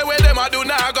sitting there where them a do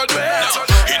nah go do it.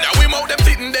 In a we mouth them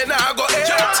sitting there nah go eat.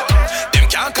 Them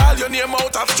can't call your name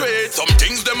out of straight. Some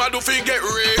things them a do fi get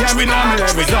rich. Yeah, me know me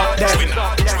level's up there.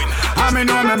 I me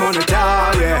know me money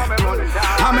tall, yeah.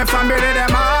 I me family them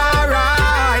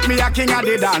alright. Me a king of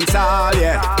the dance hall,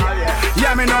 yeah.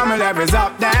 Yeah, me know me level's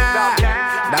up there.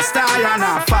 The star you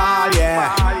not fall,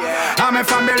 yeah. I me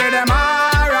family them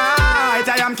alright.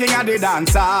 I am king of the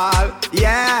dance hall,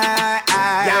 yeah.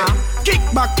 Kick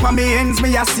back from me ends,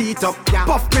 me a seat up.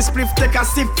 Puff me spliff, take a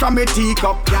sip from me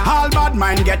teacup. All bad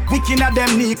mind get picking at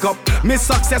them knee cup. Me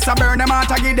success I burn them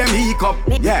out, I give them hiccup.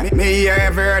 Yeah, me hear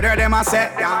every word of them I say.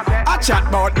 I chat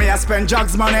about me, I spend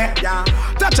drugs money.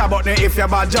 Touch about me if you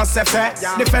bad, just say fair.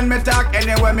 Defend me talk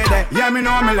anywhere me there. Yeah, me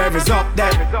know me level's up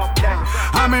there.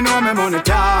 I me know me money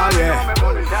tall, yeah.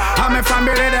 I me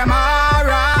family them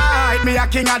alright. Me a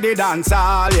king of the dance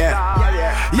hall,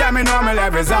 yeah. Yeah, me know me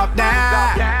level's up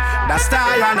there. The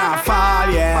star you not fall,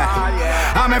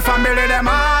 yeah. I'm a family them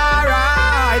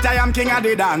alright. I am king of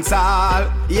the dance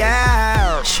hall,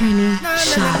 yeah. Trini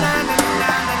Shah.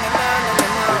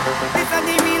 This is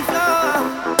the real flow.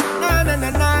 Na na na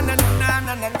na na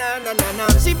na na na na na.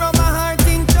 She broke my heart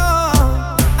in two.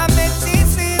 I met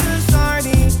this little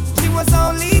shorty. She was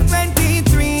only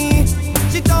 23.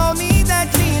 She told me that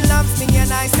she loves me,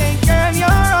 and I said, girl, you're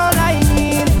all I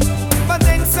need. But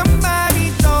then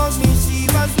somebody told me she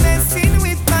was messing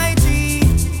with my G.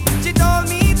 She told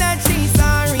me that she's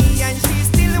sorry and she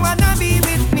still wanna be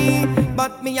with me.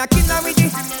 But me a killer with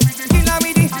it, killer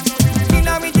with it,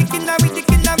 killer with it, killer with it,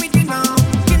 killer with it now.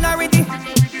 Killer with it,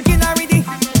 killer with it,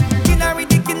 killer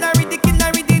with it, killer with it,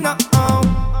 killer with it now.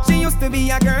 She used to be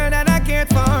a girl that I cared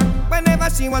for. Whenever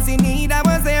she was in need, I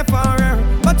was there for her.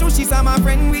 But through she saw my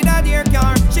friend with a dear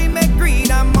car, she make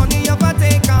greed and money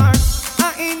overtake her.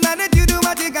 I ain't mad that you do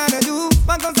what you gotta do.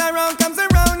 What comes around,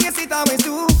 yes it always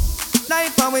do.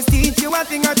 Life always teach you a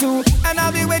thing or two. And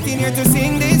I'll be waiting here to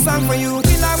sing this song for you.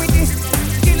 Killer with it,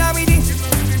 killer with it,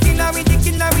 killer with it,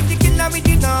 killer with it, killer with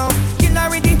it now. Killer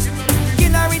with it,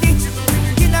 killer with it,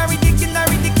 killer with it, killer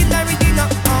with it, killer with it now.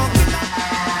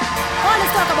 All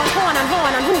this talk about horn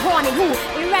and who horning who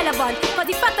irrelevant. Cause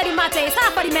the fact of the matter is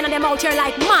half of the men and them out here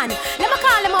like man. Let me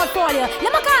call them out for you.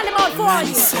 Let me call them out for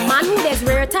you. Man who wears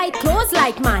wear tight clothes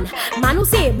like man. Man who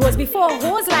say bros before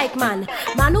hoes like man.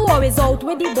 Man who always out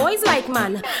with the boys like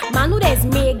man. Man who there's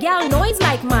make girl noise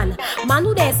like man. Man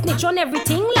who there's snitch on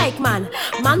everything like man.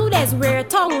 Man who there's wear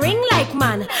tongue ring like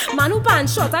man. Man who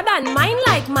pants shorter than mine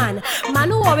like man. Man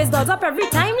who always does up every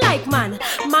time like man.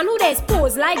 Man who there's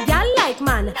pose like girl like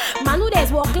man. Man who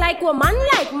there's walk like woman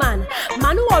like man.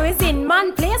 Man who always in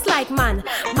man place like man.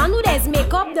 Man who there's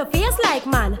make up the face like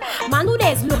man. Man who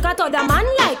there's look at other man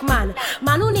like man.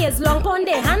 Man who nails long on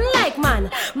their hand like man.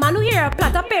 Man who hear a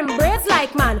plot up embrace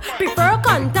like man. Prefer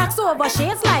contacts over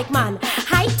shades like man.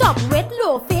 High top with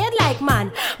low fade like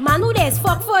man. Man who there's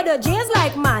fuck for the J's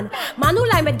like man. Man who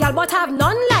lie with gal but have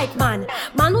none like man.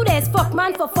 Man who there's fuck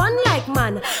man for fun like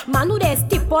man. Man who there's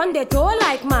tip on the toe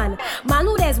like man. Man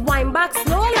who there's wine back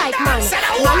slow like man.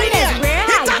 Man who there's wear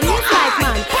high heels like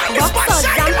man. Boxers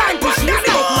and panty shoes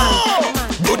like man.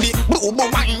 Do the boo boo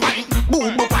wine wine, boo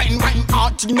boo wine wine,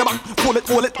 heart in the back,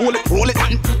 hold it, hold it, hold it, roll it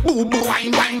and boo boo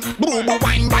wine wine, boo boo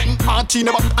wine wine. Archie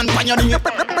never and pioneer.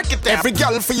 Break it. Every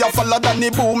girl for your follow Danny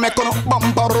Boo make on a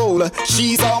bumper roll.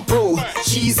 She's a pro,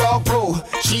 she's a pro,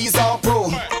 she's a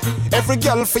pro. Every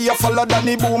girl for your follow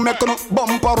Danny Boo make on a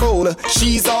bumper roll.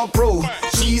 She's a pro,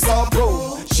 she's a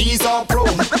pro, she's a pro.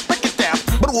 Break it there.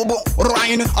 Boo boo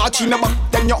wine, Archie never.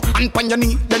 Then you and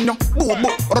pioneer, then you boo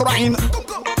boo wine.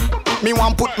 Me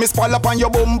want put me spoil up on your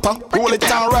bumper. Roll it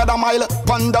and ride a mile.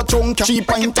 Panda chunk. Cheap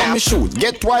pint on me shoes.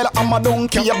 Get wild, I'm a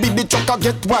donkey. A big chucker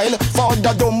get wild. For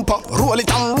the dumper. Roll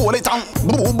it and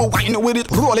boo boo wine with it.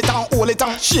 Roll it and hold it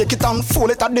and shake it and fool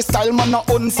it at the style man a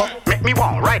unfa. Make me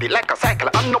want ride it like a cycle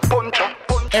and no puncher.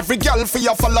 Every girl for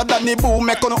your follow Danny Boo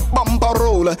make on a bumper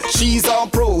roll. She's a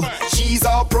pro, she's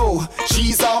a pro,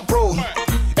 she's a pro.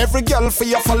 Every girl for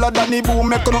your follow Danny Boo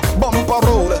make on a bumper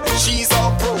roll. She's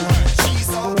a pro, she's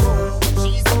a pro.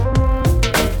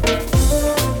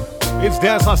 It's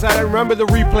Dancehall Saturday. Remember, the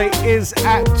replay is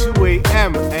at 2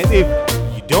 a.m. And if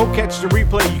you don't catch the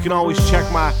replay, you can always check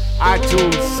my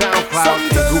iTunes, SoundCloud,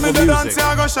 and Google Music.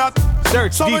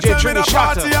 Search DJ Trini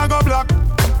Shatta.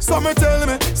 Some tell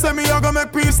me, say me I go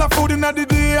make piece of food in the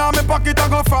day and me pocket I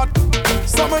go fat.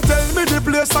 Some tell me the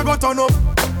place I go turn up.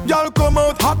 Y'all come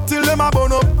out hot till them a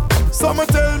burn up. Some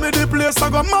tell me the place I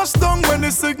go mash down when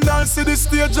the signal see the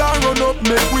stage and run up.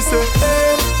 Make we say,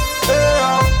 hey,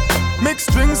 hey,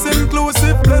 mixed drinks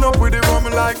inclusive, blend up with the rum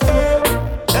like hey,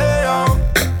 hey, yo.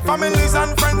 Families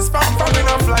and friends from in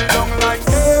a fly down like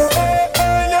hey, hey,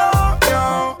 hey, yo,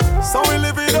 yo. So we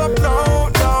live it up now,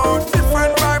 now.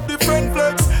 Different vibe, different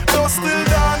flex. Just still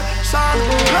down, shine,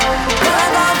 low.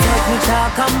 Take me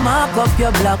talk and mark up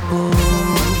your blackboard.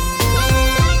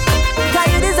 Cause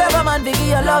you deserve a man to give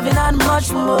you loving and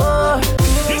much more.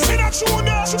 You see that shoe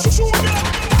now,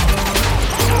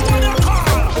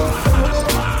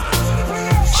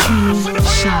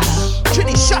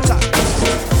 Trini Shatta.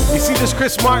 You see this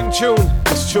Chris Martin tune?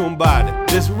 This tune bad.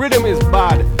 This rhythm is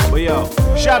bad. But yo,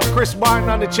 shout out to Chris Martin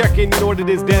on the check-in. You know what it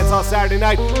is, Dancehall Saturday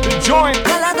night. The joint.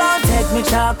 Girl, I gon' take me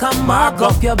chalk and mark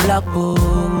up your blackboard.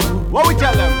 What we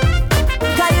tell them?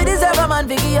 Cause you deserve a man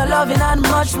to give you loving and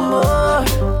much more.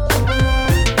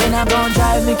 Then I gon'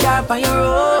 drive me car on your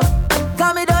road.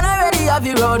 Cause me done already have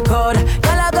your road code.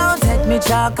 Girl, I gon' take me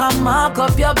chalk and mark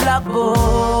up your blackboard.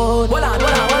 Hold on.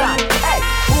 Hey,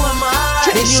 who am I?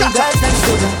 The new girls them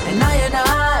sing, and I.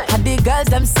 And the girls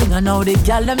them sing, and now the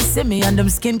girl them see me, and them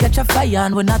skin catch a fire.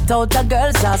 And when I out a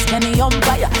girls ask any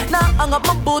umpire. Now hang up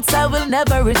my boots, I will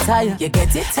never retire. You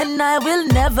get it? And I will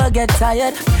never get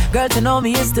tired. Girl, to know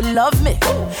me is to love me,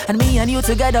 and me and you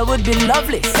together would be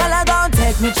lovely. Girl, I gon'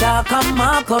 take me chalk and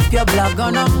mark up your block,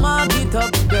 gonna mark it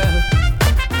up, girl.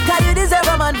 Cause you deserve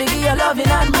a man to give you loving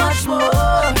and much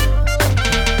more.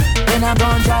 Then I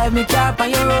gon' drive me car on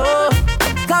your road.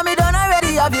 Cause me done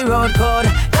already have your road code.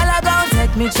 Girl, I gon'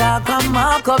 take me chalk and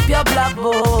mark up your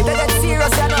blackboard. They get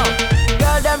serious, you know.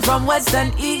 Girl, them from west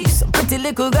and east. Some pretty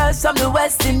little girls from the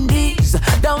West Indies.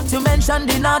 Don't you mention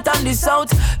the north and the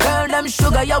south. Girl, them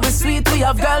sugar, yeah, we sweet. We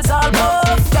have girls all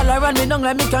over. Girl, I run me down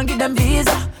like me can give them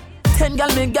visa. 10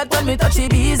 girl me get when me touch the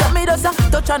visa. Me does a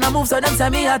touch and a move so them say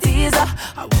me a teaser.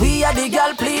 We are the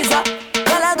girl pleaser.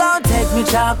 Girl, I gon' take me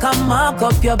chalk and mark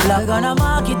up your block. Gonna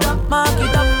mark it up,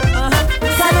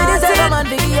 Tell me this is a man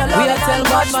to give you love. We a tell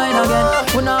God mine again.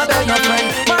 We not be your friend.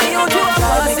 My you to a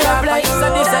pass your place.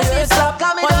 And this is your stop.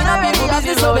 One in a people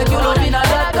business so make you love in a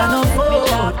that. And no food.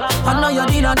 I know you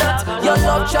need a that. Your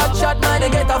love chat, man, they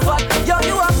get a fat. Yo,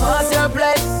 you a pass your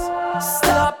place.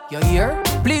 Stop, you hear?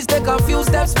 Please take a few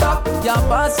steps back. You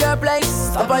pass your place.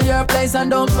 Stop at your place and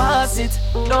don't pass it.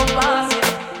 Don't pass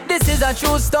it. This is a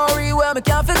true story where me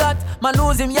can't forget. Man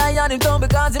lose him, yeah, and him down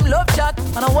because him love chat.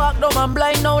 And I walk down, I'm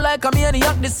blind now like a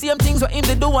maniac. The same things what him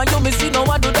they do and you me see no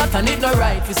one do that. And it no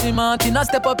right. You see Martin a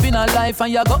step up in a life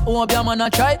and you go home, your man a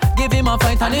try. Give him a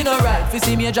fight and it no right. You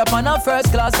see me drop on a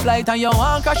first class flight and you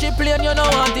want crash the plane, you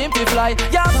don't want him to fly.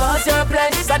 Yeah, pass your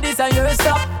place and this and your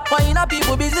stop. Why in a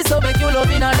people business so make you love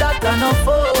in a that and no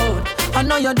food. I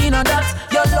know you dinner that.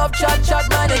 Your love chat,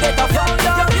 man, they get a fuck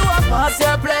down. You a pass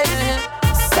your place.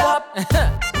 Stop.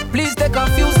 Please take a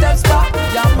few steps back.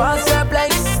 You pass your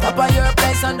place. Stop at your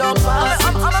place and don't pass.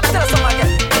 I'm gonna tell someone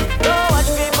again. Don't watch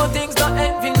people things, don't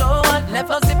envy no one.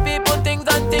 Never see people things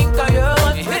and think of your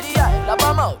one. With the eye, lap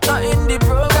them out, not in the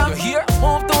program. You hear?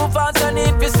 Move too fast and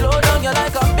if you slow down, you're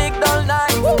like a big dull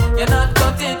knife. You're not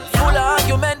cutting. Full of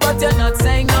argument, but you're not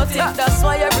saying nothing. That's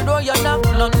why every door you knock,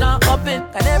 none not open.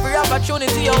 And every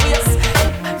opportunity you waste.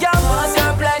 You pass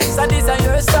your place and this is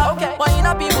your stop. Why in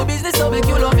a people business so make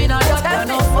you love in a that and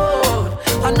no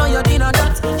food. I know you dinner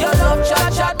that. Your love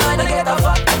chat, man, they get a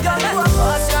fuck. You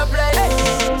pass your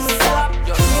place. Stop.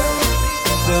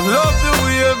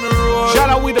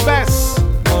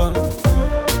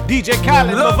 DJ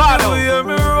Khaled, Movado.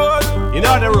 You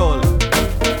know the rule.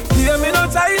 Yeah, me no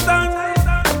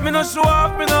titan, me no show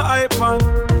off, me no hype man.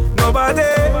 Nobody,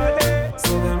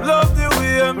 so them love the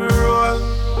way me roll.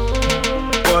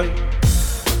 Boy,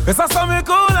 better so me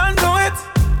cool and do it.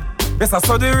 Better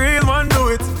so the real man do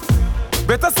it.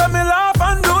 Better so me laugh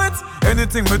and do it.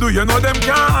 Anything me do, you know them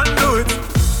can't undo it.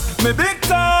 Me big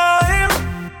time,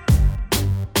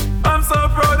 I'm so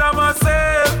proud of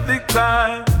myself. Big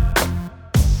time,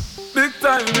 big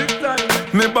time, big time.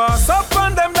 Me boss up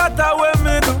on them, that's what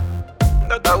me do.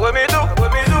 That's what me do.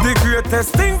 The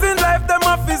greatest things in life, them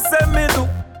have to say me do.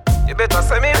 You better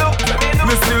say me do.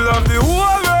 Me still love the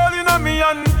whole world in a me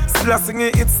hand. Still a sing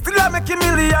it, still a make a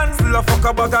million. Still a fuck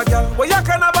a bag a girl, where you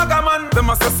can a bag a man. Them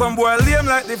a say some boy lame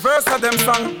like the verse of them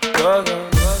song.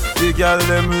 The girl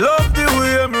them love the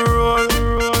way me roll.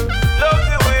 Love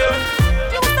the way.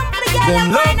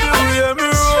 Them love the way me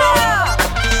roll.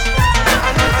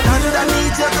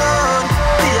 Underneath your gun,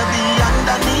 baby,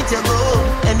 underneath your gun.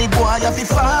 Any boy have to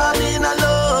fall in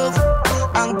love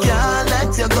and can't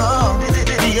let you go.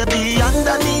 Baby,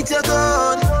 underneath your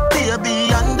gun,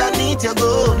 baby, underneath your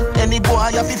gun. Any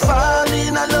boy have to fall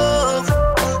in love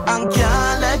and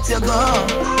can't let you go.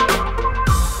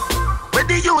 Where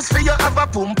the use for you have a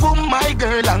pum pum, my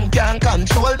girl, and can't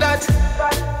control that.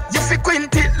 You fi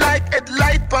quint it like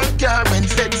headlight punk car when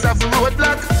feds have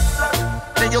roadblock.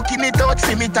 Then you give me out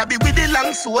for me to be with the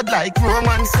long sword like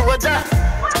Roman soldier.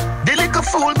 The little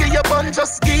fool get your bun,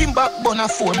 just give him back bun a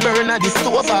phone burner the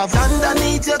stove off.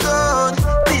 Underneath your gun,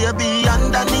 baby,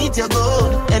 underneath your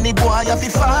gun. Any boy have to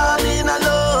fall in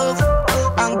love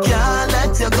and can't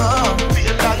let you go.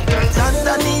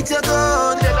 Underneath your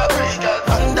gun,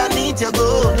 underneath your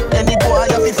gun. Any boy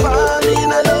have to fall in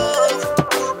love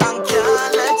and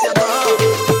can't let you go.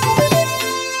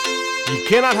 You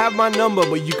cannot have my number,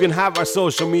 but you can have our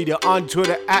social media on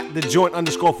Twitter at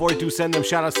 @thejoint_42. Send them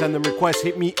shout outs, send them requests.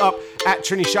 Hit me up at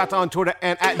Trini Shatta on Twitter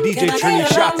and at DJ Trini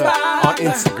Shatta on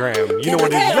Instagram. You know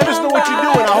what it is. Let us know what you're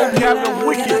doing. I hope you have a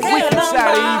wicked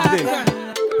Saturday evening.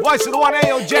 Voice of the one,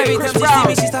 AOJ, Chris Brown.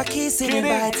 She start kissing and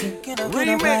biting.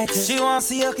 Remix. She wants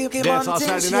to see her keep Dance on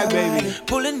Saturday night, baby.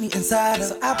 Pulling me inside,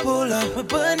 so I pull up. We're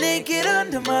butt naked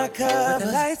under my cover.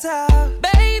 The lights out,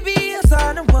 baby, I'm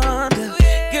starting to wonder.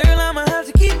 Girl, I'ma have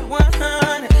to keep it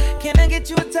 100. Can I get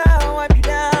you a towel, wipe you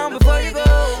down before you go?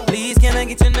 Please, can I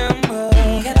get your number?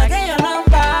 Can I get your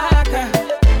number, girl?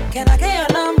 Can I get your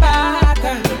number,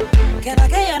 girl? Can I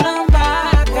get your number,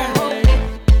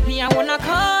 girl? Me, I wanna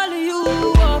call you.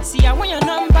 See, I want your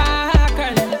number,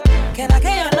 girl. Can I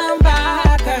get your number,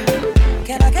 girl?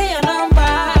 Can I get your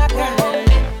number,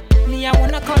 girl? Me, I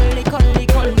wanna call you.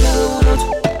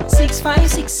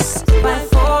 656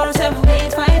 547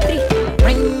 853.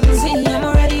 Rings in, I'm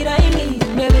already dialing,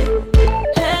 baby.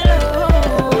 Hello,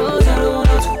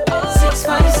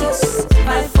 656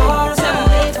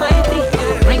 547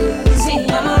 853. Rings in,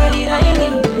 I'm already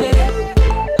dialing, baby.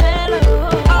 Hello,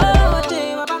 oh,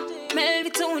 Baba.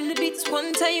 Melvin on the beats.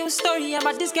 One tell you a story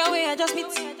about this girl where I just meet.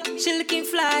 She looking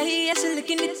fly, yeah, she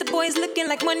looking at the boys looking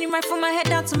like money right from my head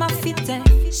down to my feet.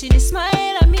 She just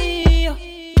smile at me, I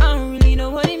don't really know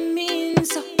what it means.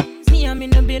 So, me, I'm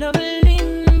in a bit of a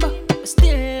limbo, but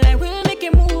still I will make a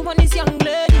move on this young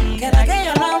lady. Can I get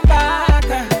your number,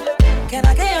 girl? Can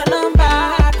I get your number,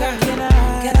 girl?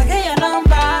 Can I get your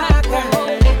number,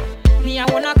 girl? Me, I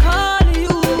wanna call you.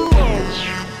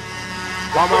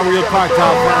 All my real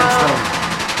Parktown fans, though.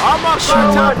 All my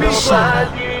Parktown people.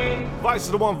 Voice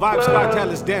of the one, Vibes Cartel.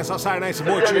 Let's dance on Saturday night. Some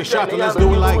more Trini Shatta. Let's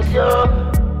do it like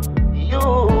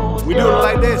we do it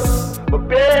like this.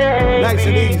 Nice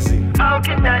and easy.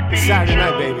 Saturday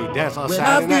night, baby. Dance on Saturday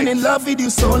night. I've been in love with you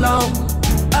so long.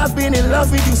 I've been in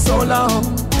love with you so long.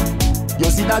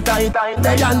 You see that time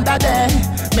there under there,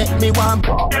 make me want.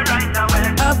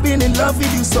 I've been in love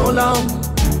with you so long.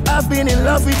 I've been in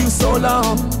love with you so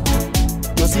long.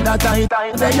 You see that time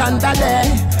there under there,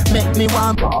 make me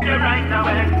want.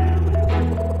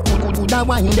 Coulda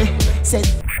wine there, said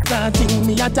that thing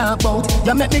me a talk about.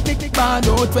 You make me ball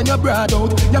out when you broad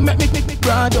out. You make me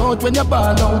broad out when you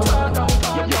ball out.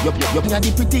 You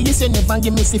the prettiest, you never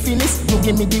give me syphilis. You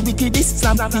give me the wickedest,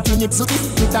 slam it in it so it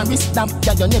with a wrist stamp.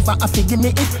 Yeah, you never have to give me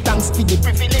it, thanks for the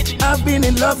privilege. I've been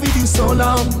in love with you so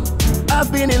long.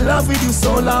 I've been in love with you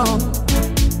so long.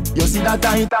 You see that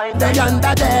time there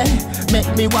under there,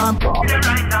 make me want.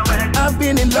 I've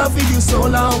been in love with you so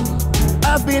long.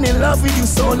 I've been in love with you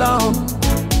so long.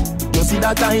 You see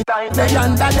that time there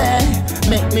under there,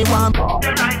 make me want.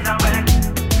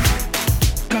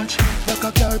 Catch like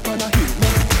a car on a hill.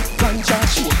 One charge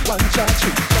shoot, one charge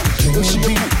shoot. You know she a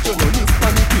good, you know this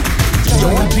panic. You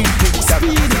want beat, you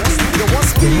speed, you want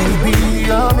speed.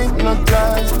 Baby, I'm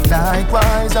hypnotized.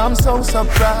 Likewise, I'm so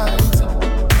surprised.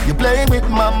 You play with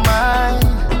my mind,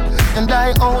 and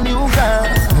I own you, girl.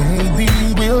 Maybe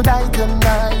we'll die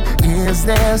tonight. Is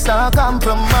there some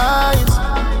compromise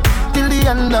till the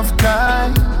end of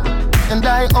time? And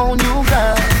I own you,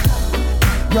 girl.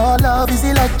 Your love is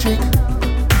electric.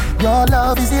 Your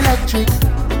love is electric.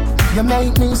 You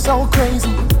make me so crazy.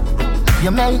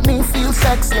 You make me feel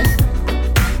sexy.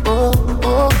 Oh,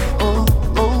 oh, oh,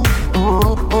 oh,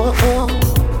 oh, oh, oh.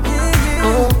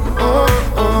 Oh, oh,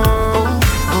 oh,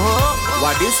 oh.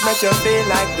 What this make you feel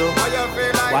like though?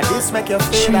 What this make you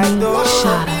feel like though?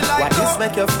 What this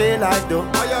make you feel like though?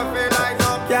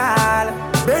 Girl,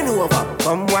 bend over,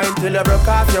 come wine till you broke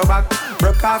off your back.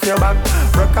 Broke off your back,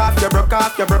 broke off your, broke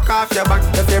off your, broke off your back.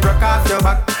 If you broke off your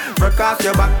back, broke off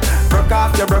your back, broke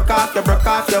off your, broke off your, broke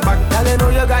off your back. Girl, you know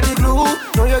you got the glue,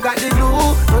 know you got the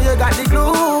glue, know you got the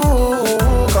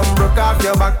glue. Come broke off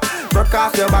your back, broke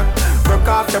off your back, broke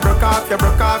off your, broke off your,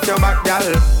 broke off your back,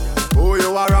 girl. Who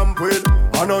you are ramp with?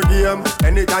 On a game,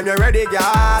 anytime you're ready,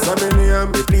 girl. So me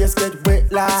name, the place get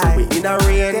wet like. So we in a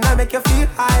rain, then I make you feel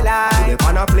high like. They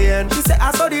on a plane, she say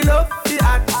I saw the love, the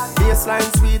act. Baseline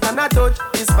sweet and I touch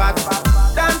the spot.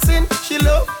 Dancing, she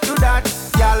love do that,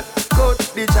 girl. Cut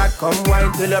the chat, come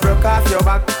wine till you broke off your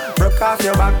back, broke off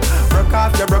your back, broke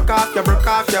off your, broke off your, broke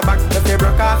off your back. If you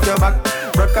broke off your back,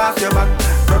 broke off your back,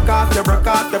 broke off your, broke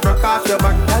off your, broke off your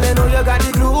back. Girl, you know you got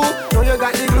the glue, know you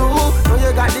got the glue, know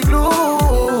you got the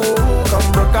glue.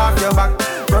 Come broke off your back,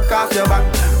 broke off your back,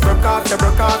 broke off your,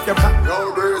 broke off your back.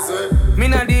 No crazy. Me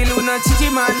not deal with no chichi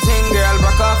man thing, girl.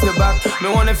 Broke off your back, me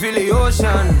wanna feel the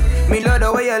ocean. Me love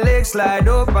the way your legs slide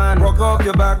open. Broke off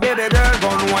your back, baby girl,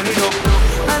 gon' want it up.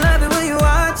 I love it when you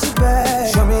watch your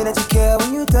back. Show me that you care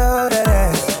when you throw that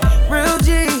ass. Real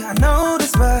G, I know the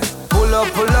spot. Pull up,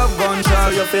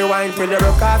 gunshot. You feel wine till you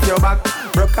broke off your back,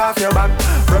 broke off your back,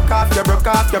 broke off your, broke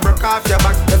off your, broke off your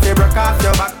back. If you broke off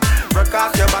your back, broke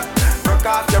off your back, broke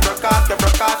off your, broke off your,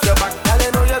 broke off your back. Girl,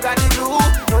 you know you got the glue,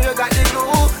 know you got the glue,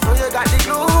 know you got the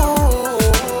glue.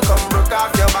 Come broke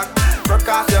off your back, broke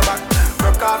off your back,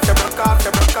 broke off your, broke off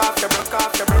your, broke off your, broke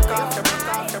off your, broke off your,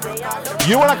 broke off your, broke off your.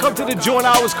 You when I come to the joint,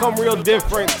 I always come real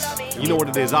different. You know what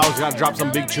it is. I always gotta drop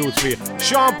some big tunes for you.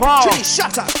 Sean Paul,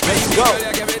 shut up. Let's go.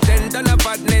 Give me 10 ton of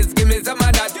fatness, give me some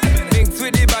of that. Mix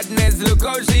with the badness, look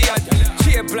how she at.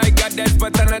 Shape like a death,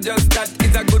 but I'm not just that.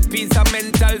 It's a good piece of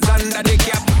mentals under the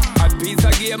cap. A piece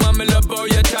of game, I'm love how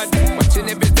you chat. Watching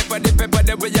every step of the paper,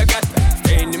 the way you got.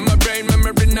 Staying in my brain,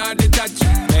 memory not detached.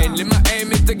 Mainly my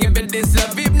aim is to give it this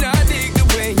love. If not, dig the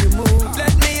way you move.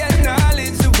 Let me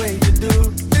acknowledge the way you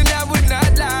do. Then I would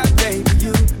not lie, baby.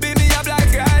 You beat me up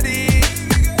like I did.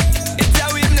 It's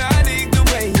how hypnotic the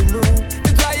way you move.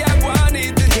 That's why I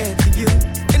wanted to get to you.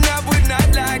 And I would not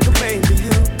like a baby.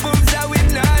 You moves how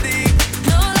hypnotic.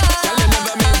 No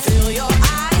lie, feel your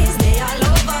eyes, they all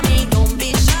over me. Don't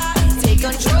be shy, take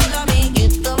control of me.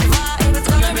 Get the vibe, it's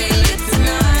gonna be lit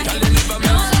tonight.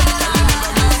 No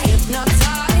lie,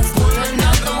 hypnotized, pull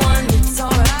another one. It's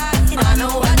alright, I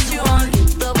know what you want. Get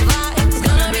the vibe, it's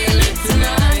gonna be lit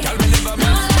tonight. No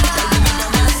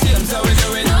lie, Seems how we do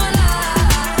it. no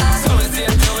lie, So we see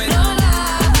him do it. no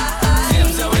lie.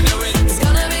 Seems how we do it. It's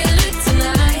gonna be lit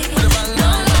tonight. Put a bang No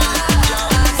on.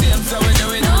 lie, Seems how we do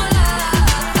it. no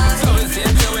lie, So we see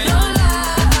him do it. no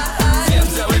lie.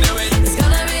 Seems how we do it. It's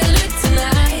gonna be lit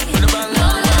tonight. Put a bang No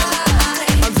on.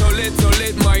 lie. I'm so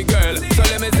lit, my girl. So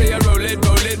let me say you roll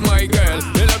it, my girl.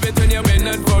 You love it when you bend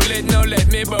and roll it. Now let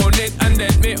me bone it and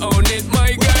let me own it,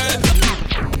 my girl.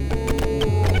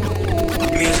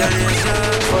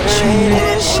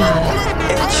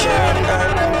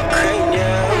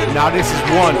 Now this is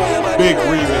one big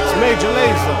remix. Major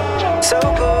Lazer,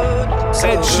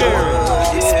 Ed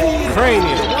Sheeran,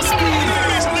 Cranium.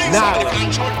 Now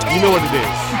you know what it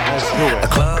is. Let's do it. The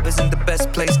club isn't the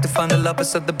best place to find the lovers,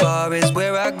 so the bar is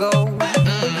where I go.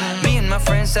 Me and my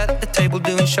friends at the table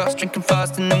doing shots, drinking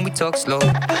fast, and then we talk slow.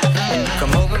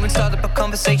 Come over and start up a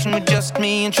conversation with just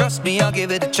me, and trust me, I'll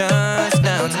give it a chance.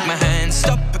 Now take my hand,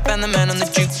 stop it, and the man on the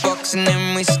jukebox, and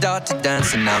then we start to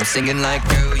dance. And I'm singing like,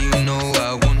 girl, you know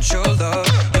I want your love.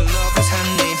 Your love was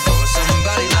handmade for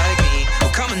somebody like me.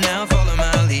 Well, come on now, follow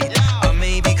my lead. I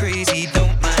may be crazy,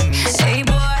 don't mind me. Hey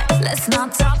boy, let's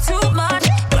not talk too much.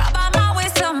 Grab on my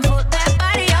waist and put that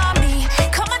body on me.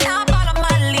 Come on now, follow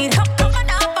my lead. Come on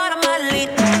now, follow my lead.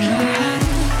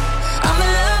 I'm in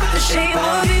love with the shape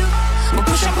of you. We'll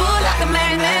push and pull like a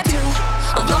magnet do.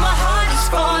 Although my heart is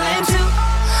falling too.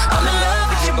 I'm in love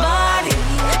with your body.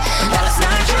 And last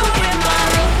night you were in my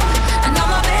room. And now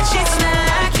my bed sheets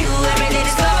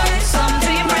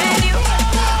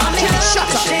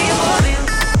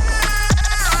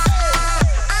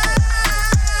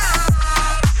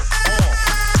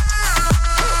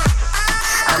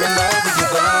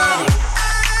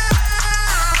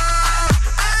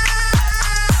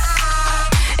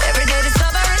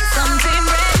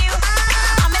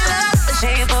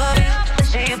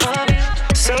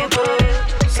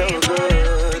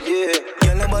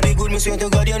swear to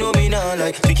God, you know me now.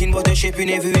 Like speaking about the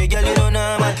shaping everywhere, girl, you know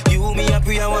normal. You, me, a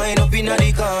pray and wind up in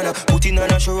the corner. Putting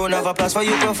on a show, have a place for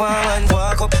you performance.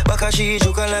 Walk up, back a she,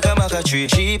 joke like a maca tree.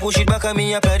 She push it back at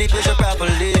me, apply the pressure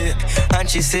properly. And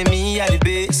she say me at the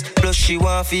base. Plus she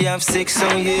want to have sex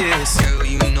on years. Girl,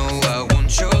 you know I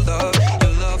want your love.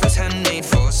 Your love was handmade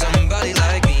for somebody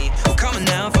like me. Well, come on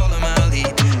now, follow my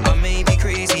lead. I may be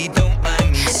crazy, don't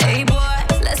mind me. Hey boy,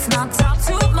 let's not talk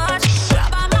too much.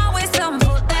 Grab on my waist and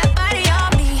put that body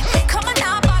on me. Come on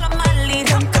now, follow my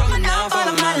lead. I'm coming now,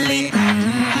 follow my lead.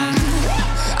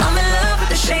 I'm in love with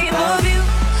the shape of you.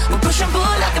 We push and pull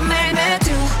like a magnet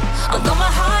do. Although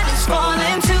my heart is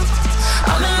falling too.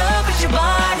 I'm in love with your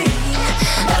body.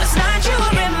 Last night you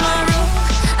were in my room,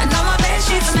 and all my bed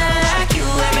sheets smell like you.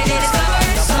 Every day discover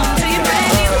something you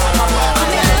brand new.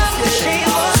 I'm in love with the shape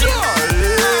of you.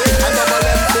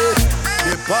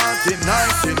 The party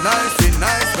nice,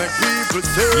 make people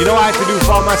say. You know what I have to do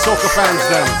for all my soca fans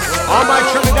then? All my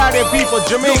Trinidadian people,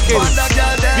 Jamaicans,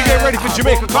 we get ready for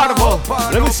Jamaica Carnival.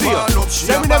 Let me see you.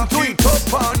 Send me them tweets.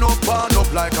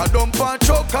 Up like a dump and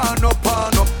choke and up.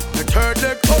 The third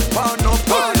leg up and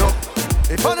up.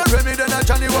 If I'm not ready, then I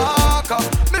Johnny Walker.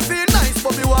 Me feel nice,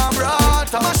 but me want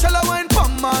brata. Mashallah wine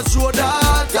from my shoulder.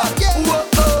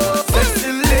 Whoa,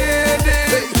 sexy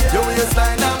lady, your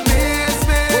waistline amaze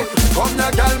me. Come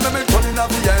now, girl, me turn in a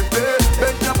VIP.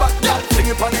 Bend your back, girl, sing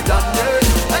it on the dance.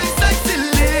 Hey, sexy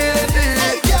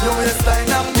lady, your waistline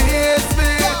amaze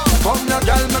me. Come now,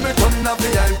 girl, me turn in a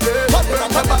VIP. Bend your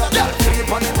back, girl, sing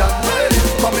it on the dance.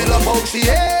 Come in love how she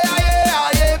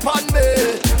pan me.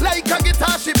 Like a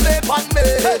guitar she play pan me.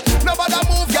 Nobody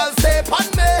move, girl, stay pan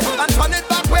me. And turn it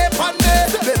back way pan me.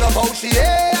 Me love how she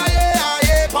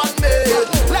pan me.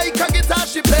 Like a guitar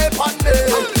she play pan me.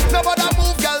 Nobody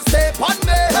move, girl, stay pan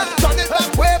me. Turn it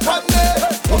back way pan me.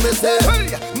 Come me say,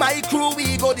 my crew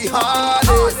we go the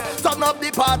hardest. Turn up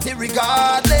the party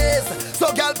regardless.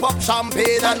 So girl pop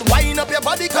champagne and wind up your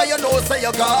body, cause you know say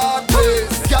you got this.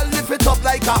 Girl lift it up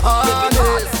like a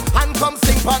harness and come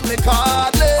sing on me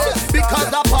cardless.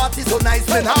 Because the party so nice,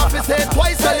 then half is say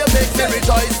twice, so you make me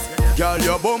rejoice. Girl,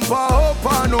 your bumper up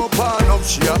and up and up.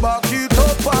 She a back it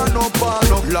up and up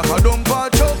and up. Like a dumper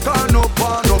choke and up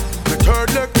and up. The third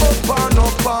leg up and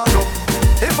up and up.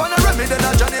 If I'm not ready, then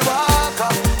I Johnny Walker.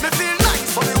 Me feel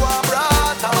nice, so me want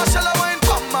brata. Mashallah wine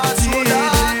from my shoulder.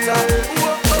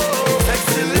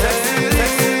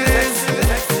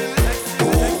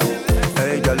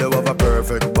 Hey, girl, you have a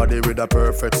perfect body with a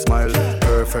perfect smile.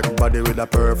 Perfect body with a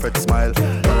perfect smile.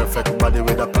 Perfect body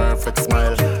with a perfect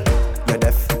smile. You're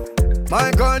deaf.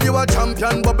 My girl, you a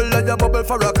champion. Bubble like you bubble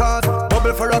for a cause.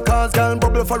 Bubble for a cause, girl,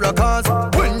 bubble for a cause.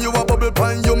 When you a bubble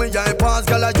pan, you me eye pass.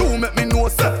 Girl, you make me know,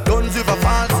 sir, don't give a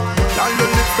pass. Girl, your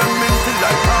lips them minty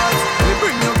like hearts. Me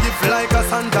bring you gift like a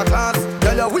Santa Claus.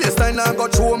 Girl, your waistline I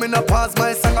got through me in a pass.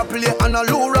 My song I play on a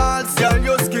low rolls. Girl,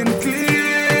 your skin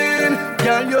clean.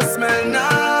 Girl, you smell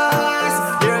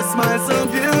nice. Your smile so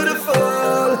beautiful.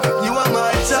 You are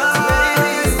my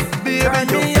choice. Baby,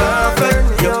 you're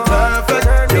perfect. You're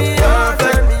perfect. You're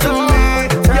perfect to me.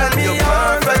 Girl, you're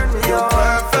perfect. You're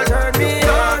perfect. Turn me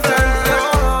on, turn me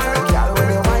on. Girl, when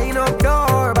you wind up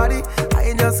your body, I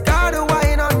just gotta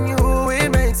wine on you. It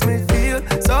makes me feel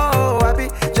so happy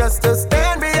just to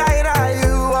stand behind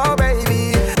you, oh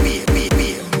baby.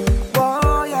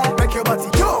 Whoa, yeah, make your body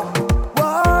jump.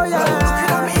 Whoa, yeah, look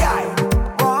at me eye.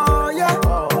 Whoa, yeah,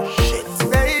 oh shit,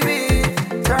 baby,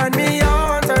 turn me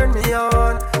on, turn me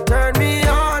on, turn me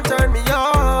on, turn me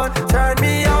on, turn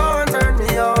me on, turn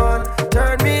me on,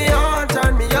 turn me on,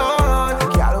 turn me on.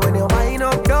 Girl, when you wind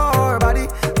up your body,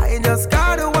 I just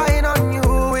gotta wine on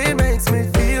you. It makes me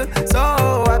feel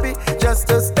so happy just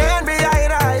to stand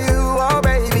behind you, oh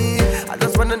baby. I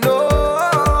just wanna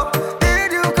know,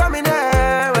 did you come in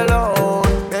here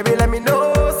alone? Baby, let me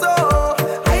know so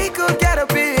I could get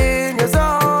up in your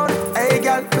zone. Hey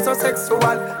girl, you're so sexual,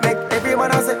 make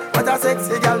everyone say what a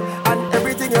sexy girl. And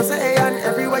everything you say and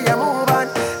everywhere you move and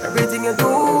everything you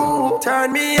do,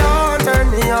 turn me on, turn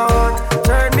me on,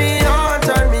 turn me on,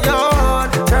 turn me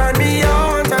on, turn me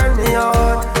on, turn me on,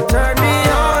 turn me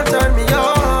on, turn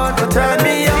me on, turn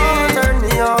me on, turn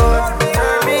me on,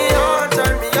 turn me on,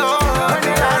 turn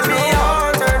me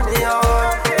on, turn me on, turn me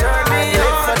on, turn me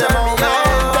on,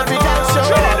 turn me on.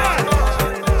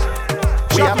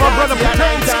 Shout out my brother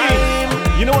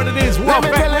Patansky. You know what it is, Wolf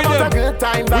Back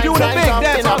Rhythm. We doing a big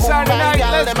dance on Saturday night,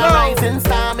 let's go. Rising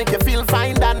star make you feel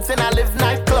fine dancing. I live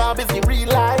nightclub is the real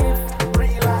life.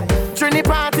 Trini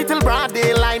party till broad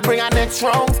daylight, bring our next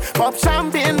rounds. Pop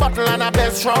champagne bottle and a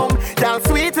best round. Y'all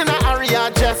sweet in the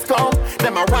area, just come.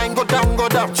 Them a wine go down,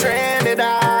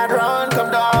 Trinidad. Run,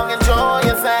 come down, enjoy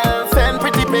yourself. Send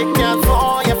pretty pictures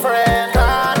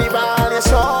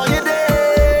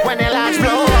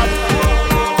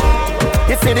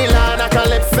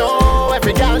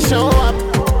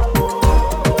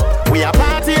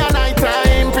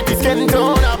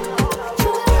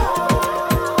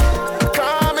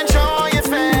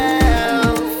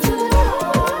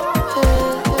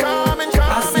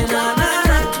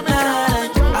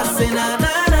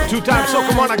Two-time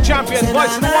Soca Monarch champion,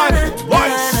 voice of the one,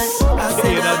 voice.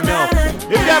 You don't know.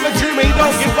 If you have a dream and you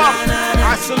don't give up,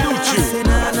 I salute you.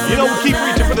 You know, we keep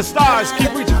reaching for the stars,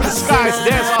 keep reaching for the skies.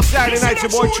 Dance all Saturday nights,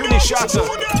 your boy Trini Shatta.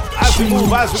 As we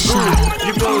move, as we groove,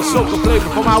 you feel the soca flavor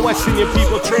from our West Indian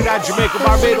people, Trinidad, Jamaica,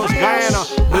 Barbados, Guyana,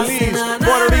 Belize,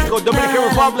 Puerto Rico, Dominican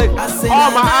Republic,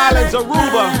 all my islands,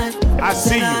 Aruba. I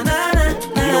see you.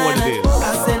 You know what it is.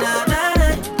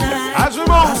 As we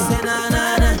move,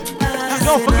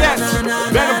 don't forget,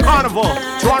 Venom Carnival,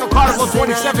 Toronto Carnival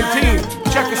 2017.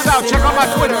 Check us out, check out my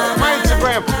Twitter, my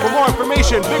Instagram for more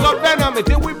information. Big up Venom,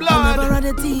 until we blood. I never had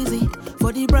it easy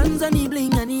for the brands and the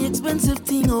bling and the expensive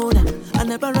thing, oh that. I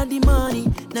never had the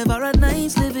money, never had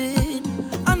nice living.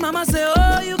 And mama say,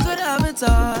 oh, you could have it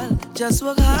all, just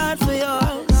work hard for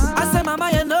yours. I say,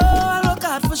 mama, you know I'll work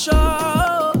hard for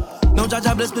sure. Now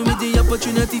Jaja bless me with the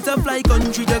opportunity to fly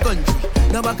country to country.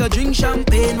 Now I could drink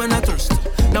champagne when I thirst.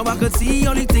 Now I could see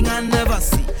only thing I never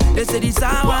see. They say this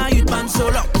hour youth man so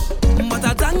low. But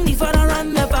I thank the father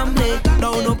and the family.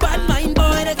 Now no bad mind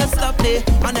boy they can stop me.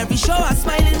 On every show I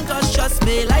smiling cause trust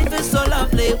me, life is so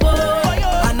lovely. Whoa.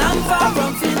 And I'm far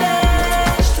from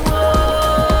finished.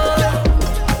 Whoa.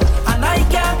 And I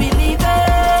can't believe it.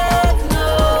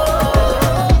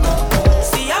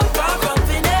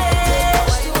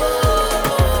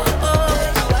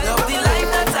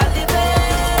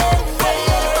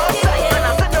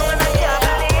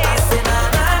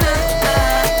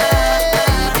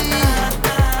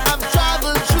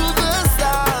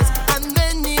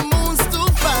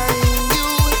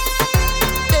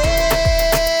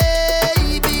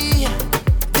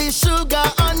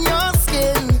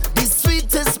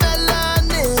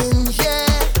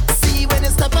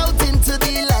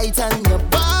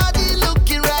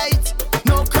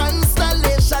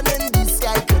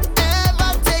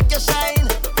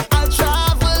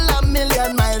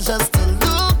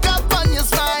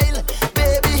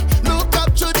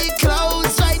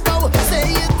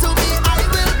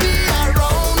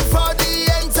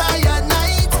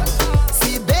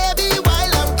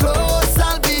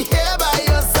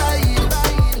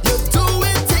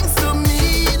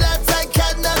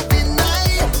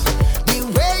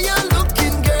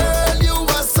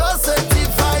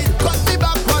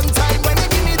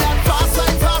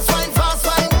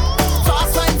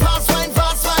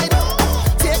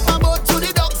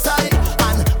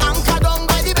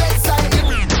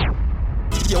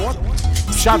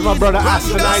 Shout out to my brother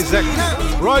Aston Isaac,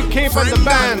 Roy Cape and the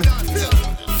band.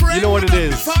 You know what it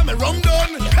is. For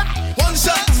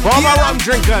all my rum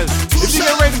drinkers, if you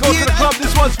get ready to go to the club,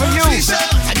 this one's for you.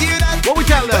 What we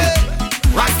tell them?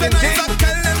 Rock and ting.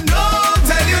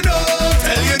 Tell you no.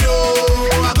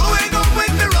 I'm going up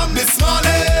with the rum this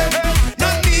morning.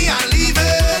 Not me, I'm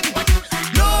leaving.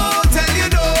 No, tell you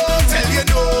no.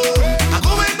 I'm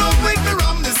going up with the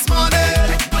rum this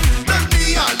morning. Not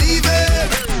me, I'm leaving.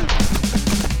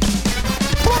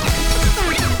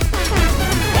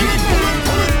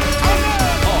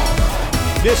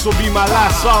 This will be my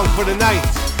last song for the night.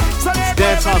 It's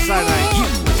Dance Outside Night.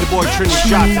 It's your boy Trini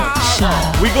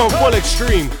Shatta. We go full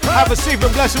extreme. Have a safe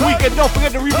and blessed weekend. Don't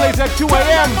forget the replays at 2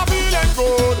 a.m.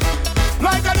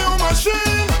 Like a new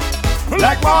machine,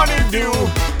 like morning dew.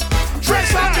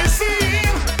 Trace on the scene,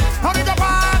 having a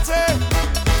party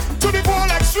to the full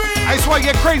extreme. I just want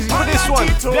to get crazy for this one.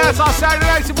 Dance on Saturday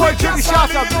night. It's your boy Trini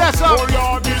Shatta. Bless up. Oh,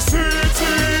 Lord, the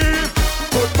city,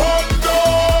 good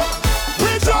bundle.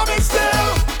 We jump and stay.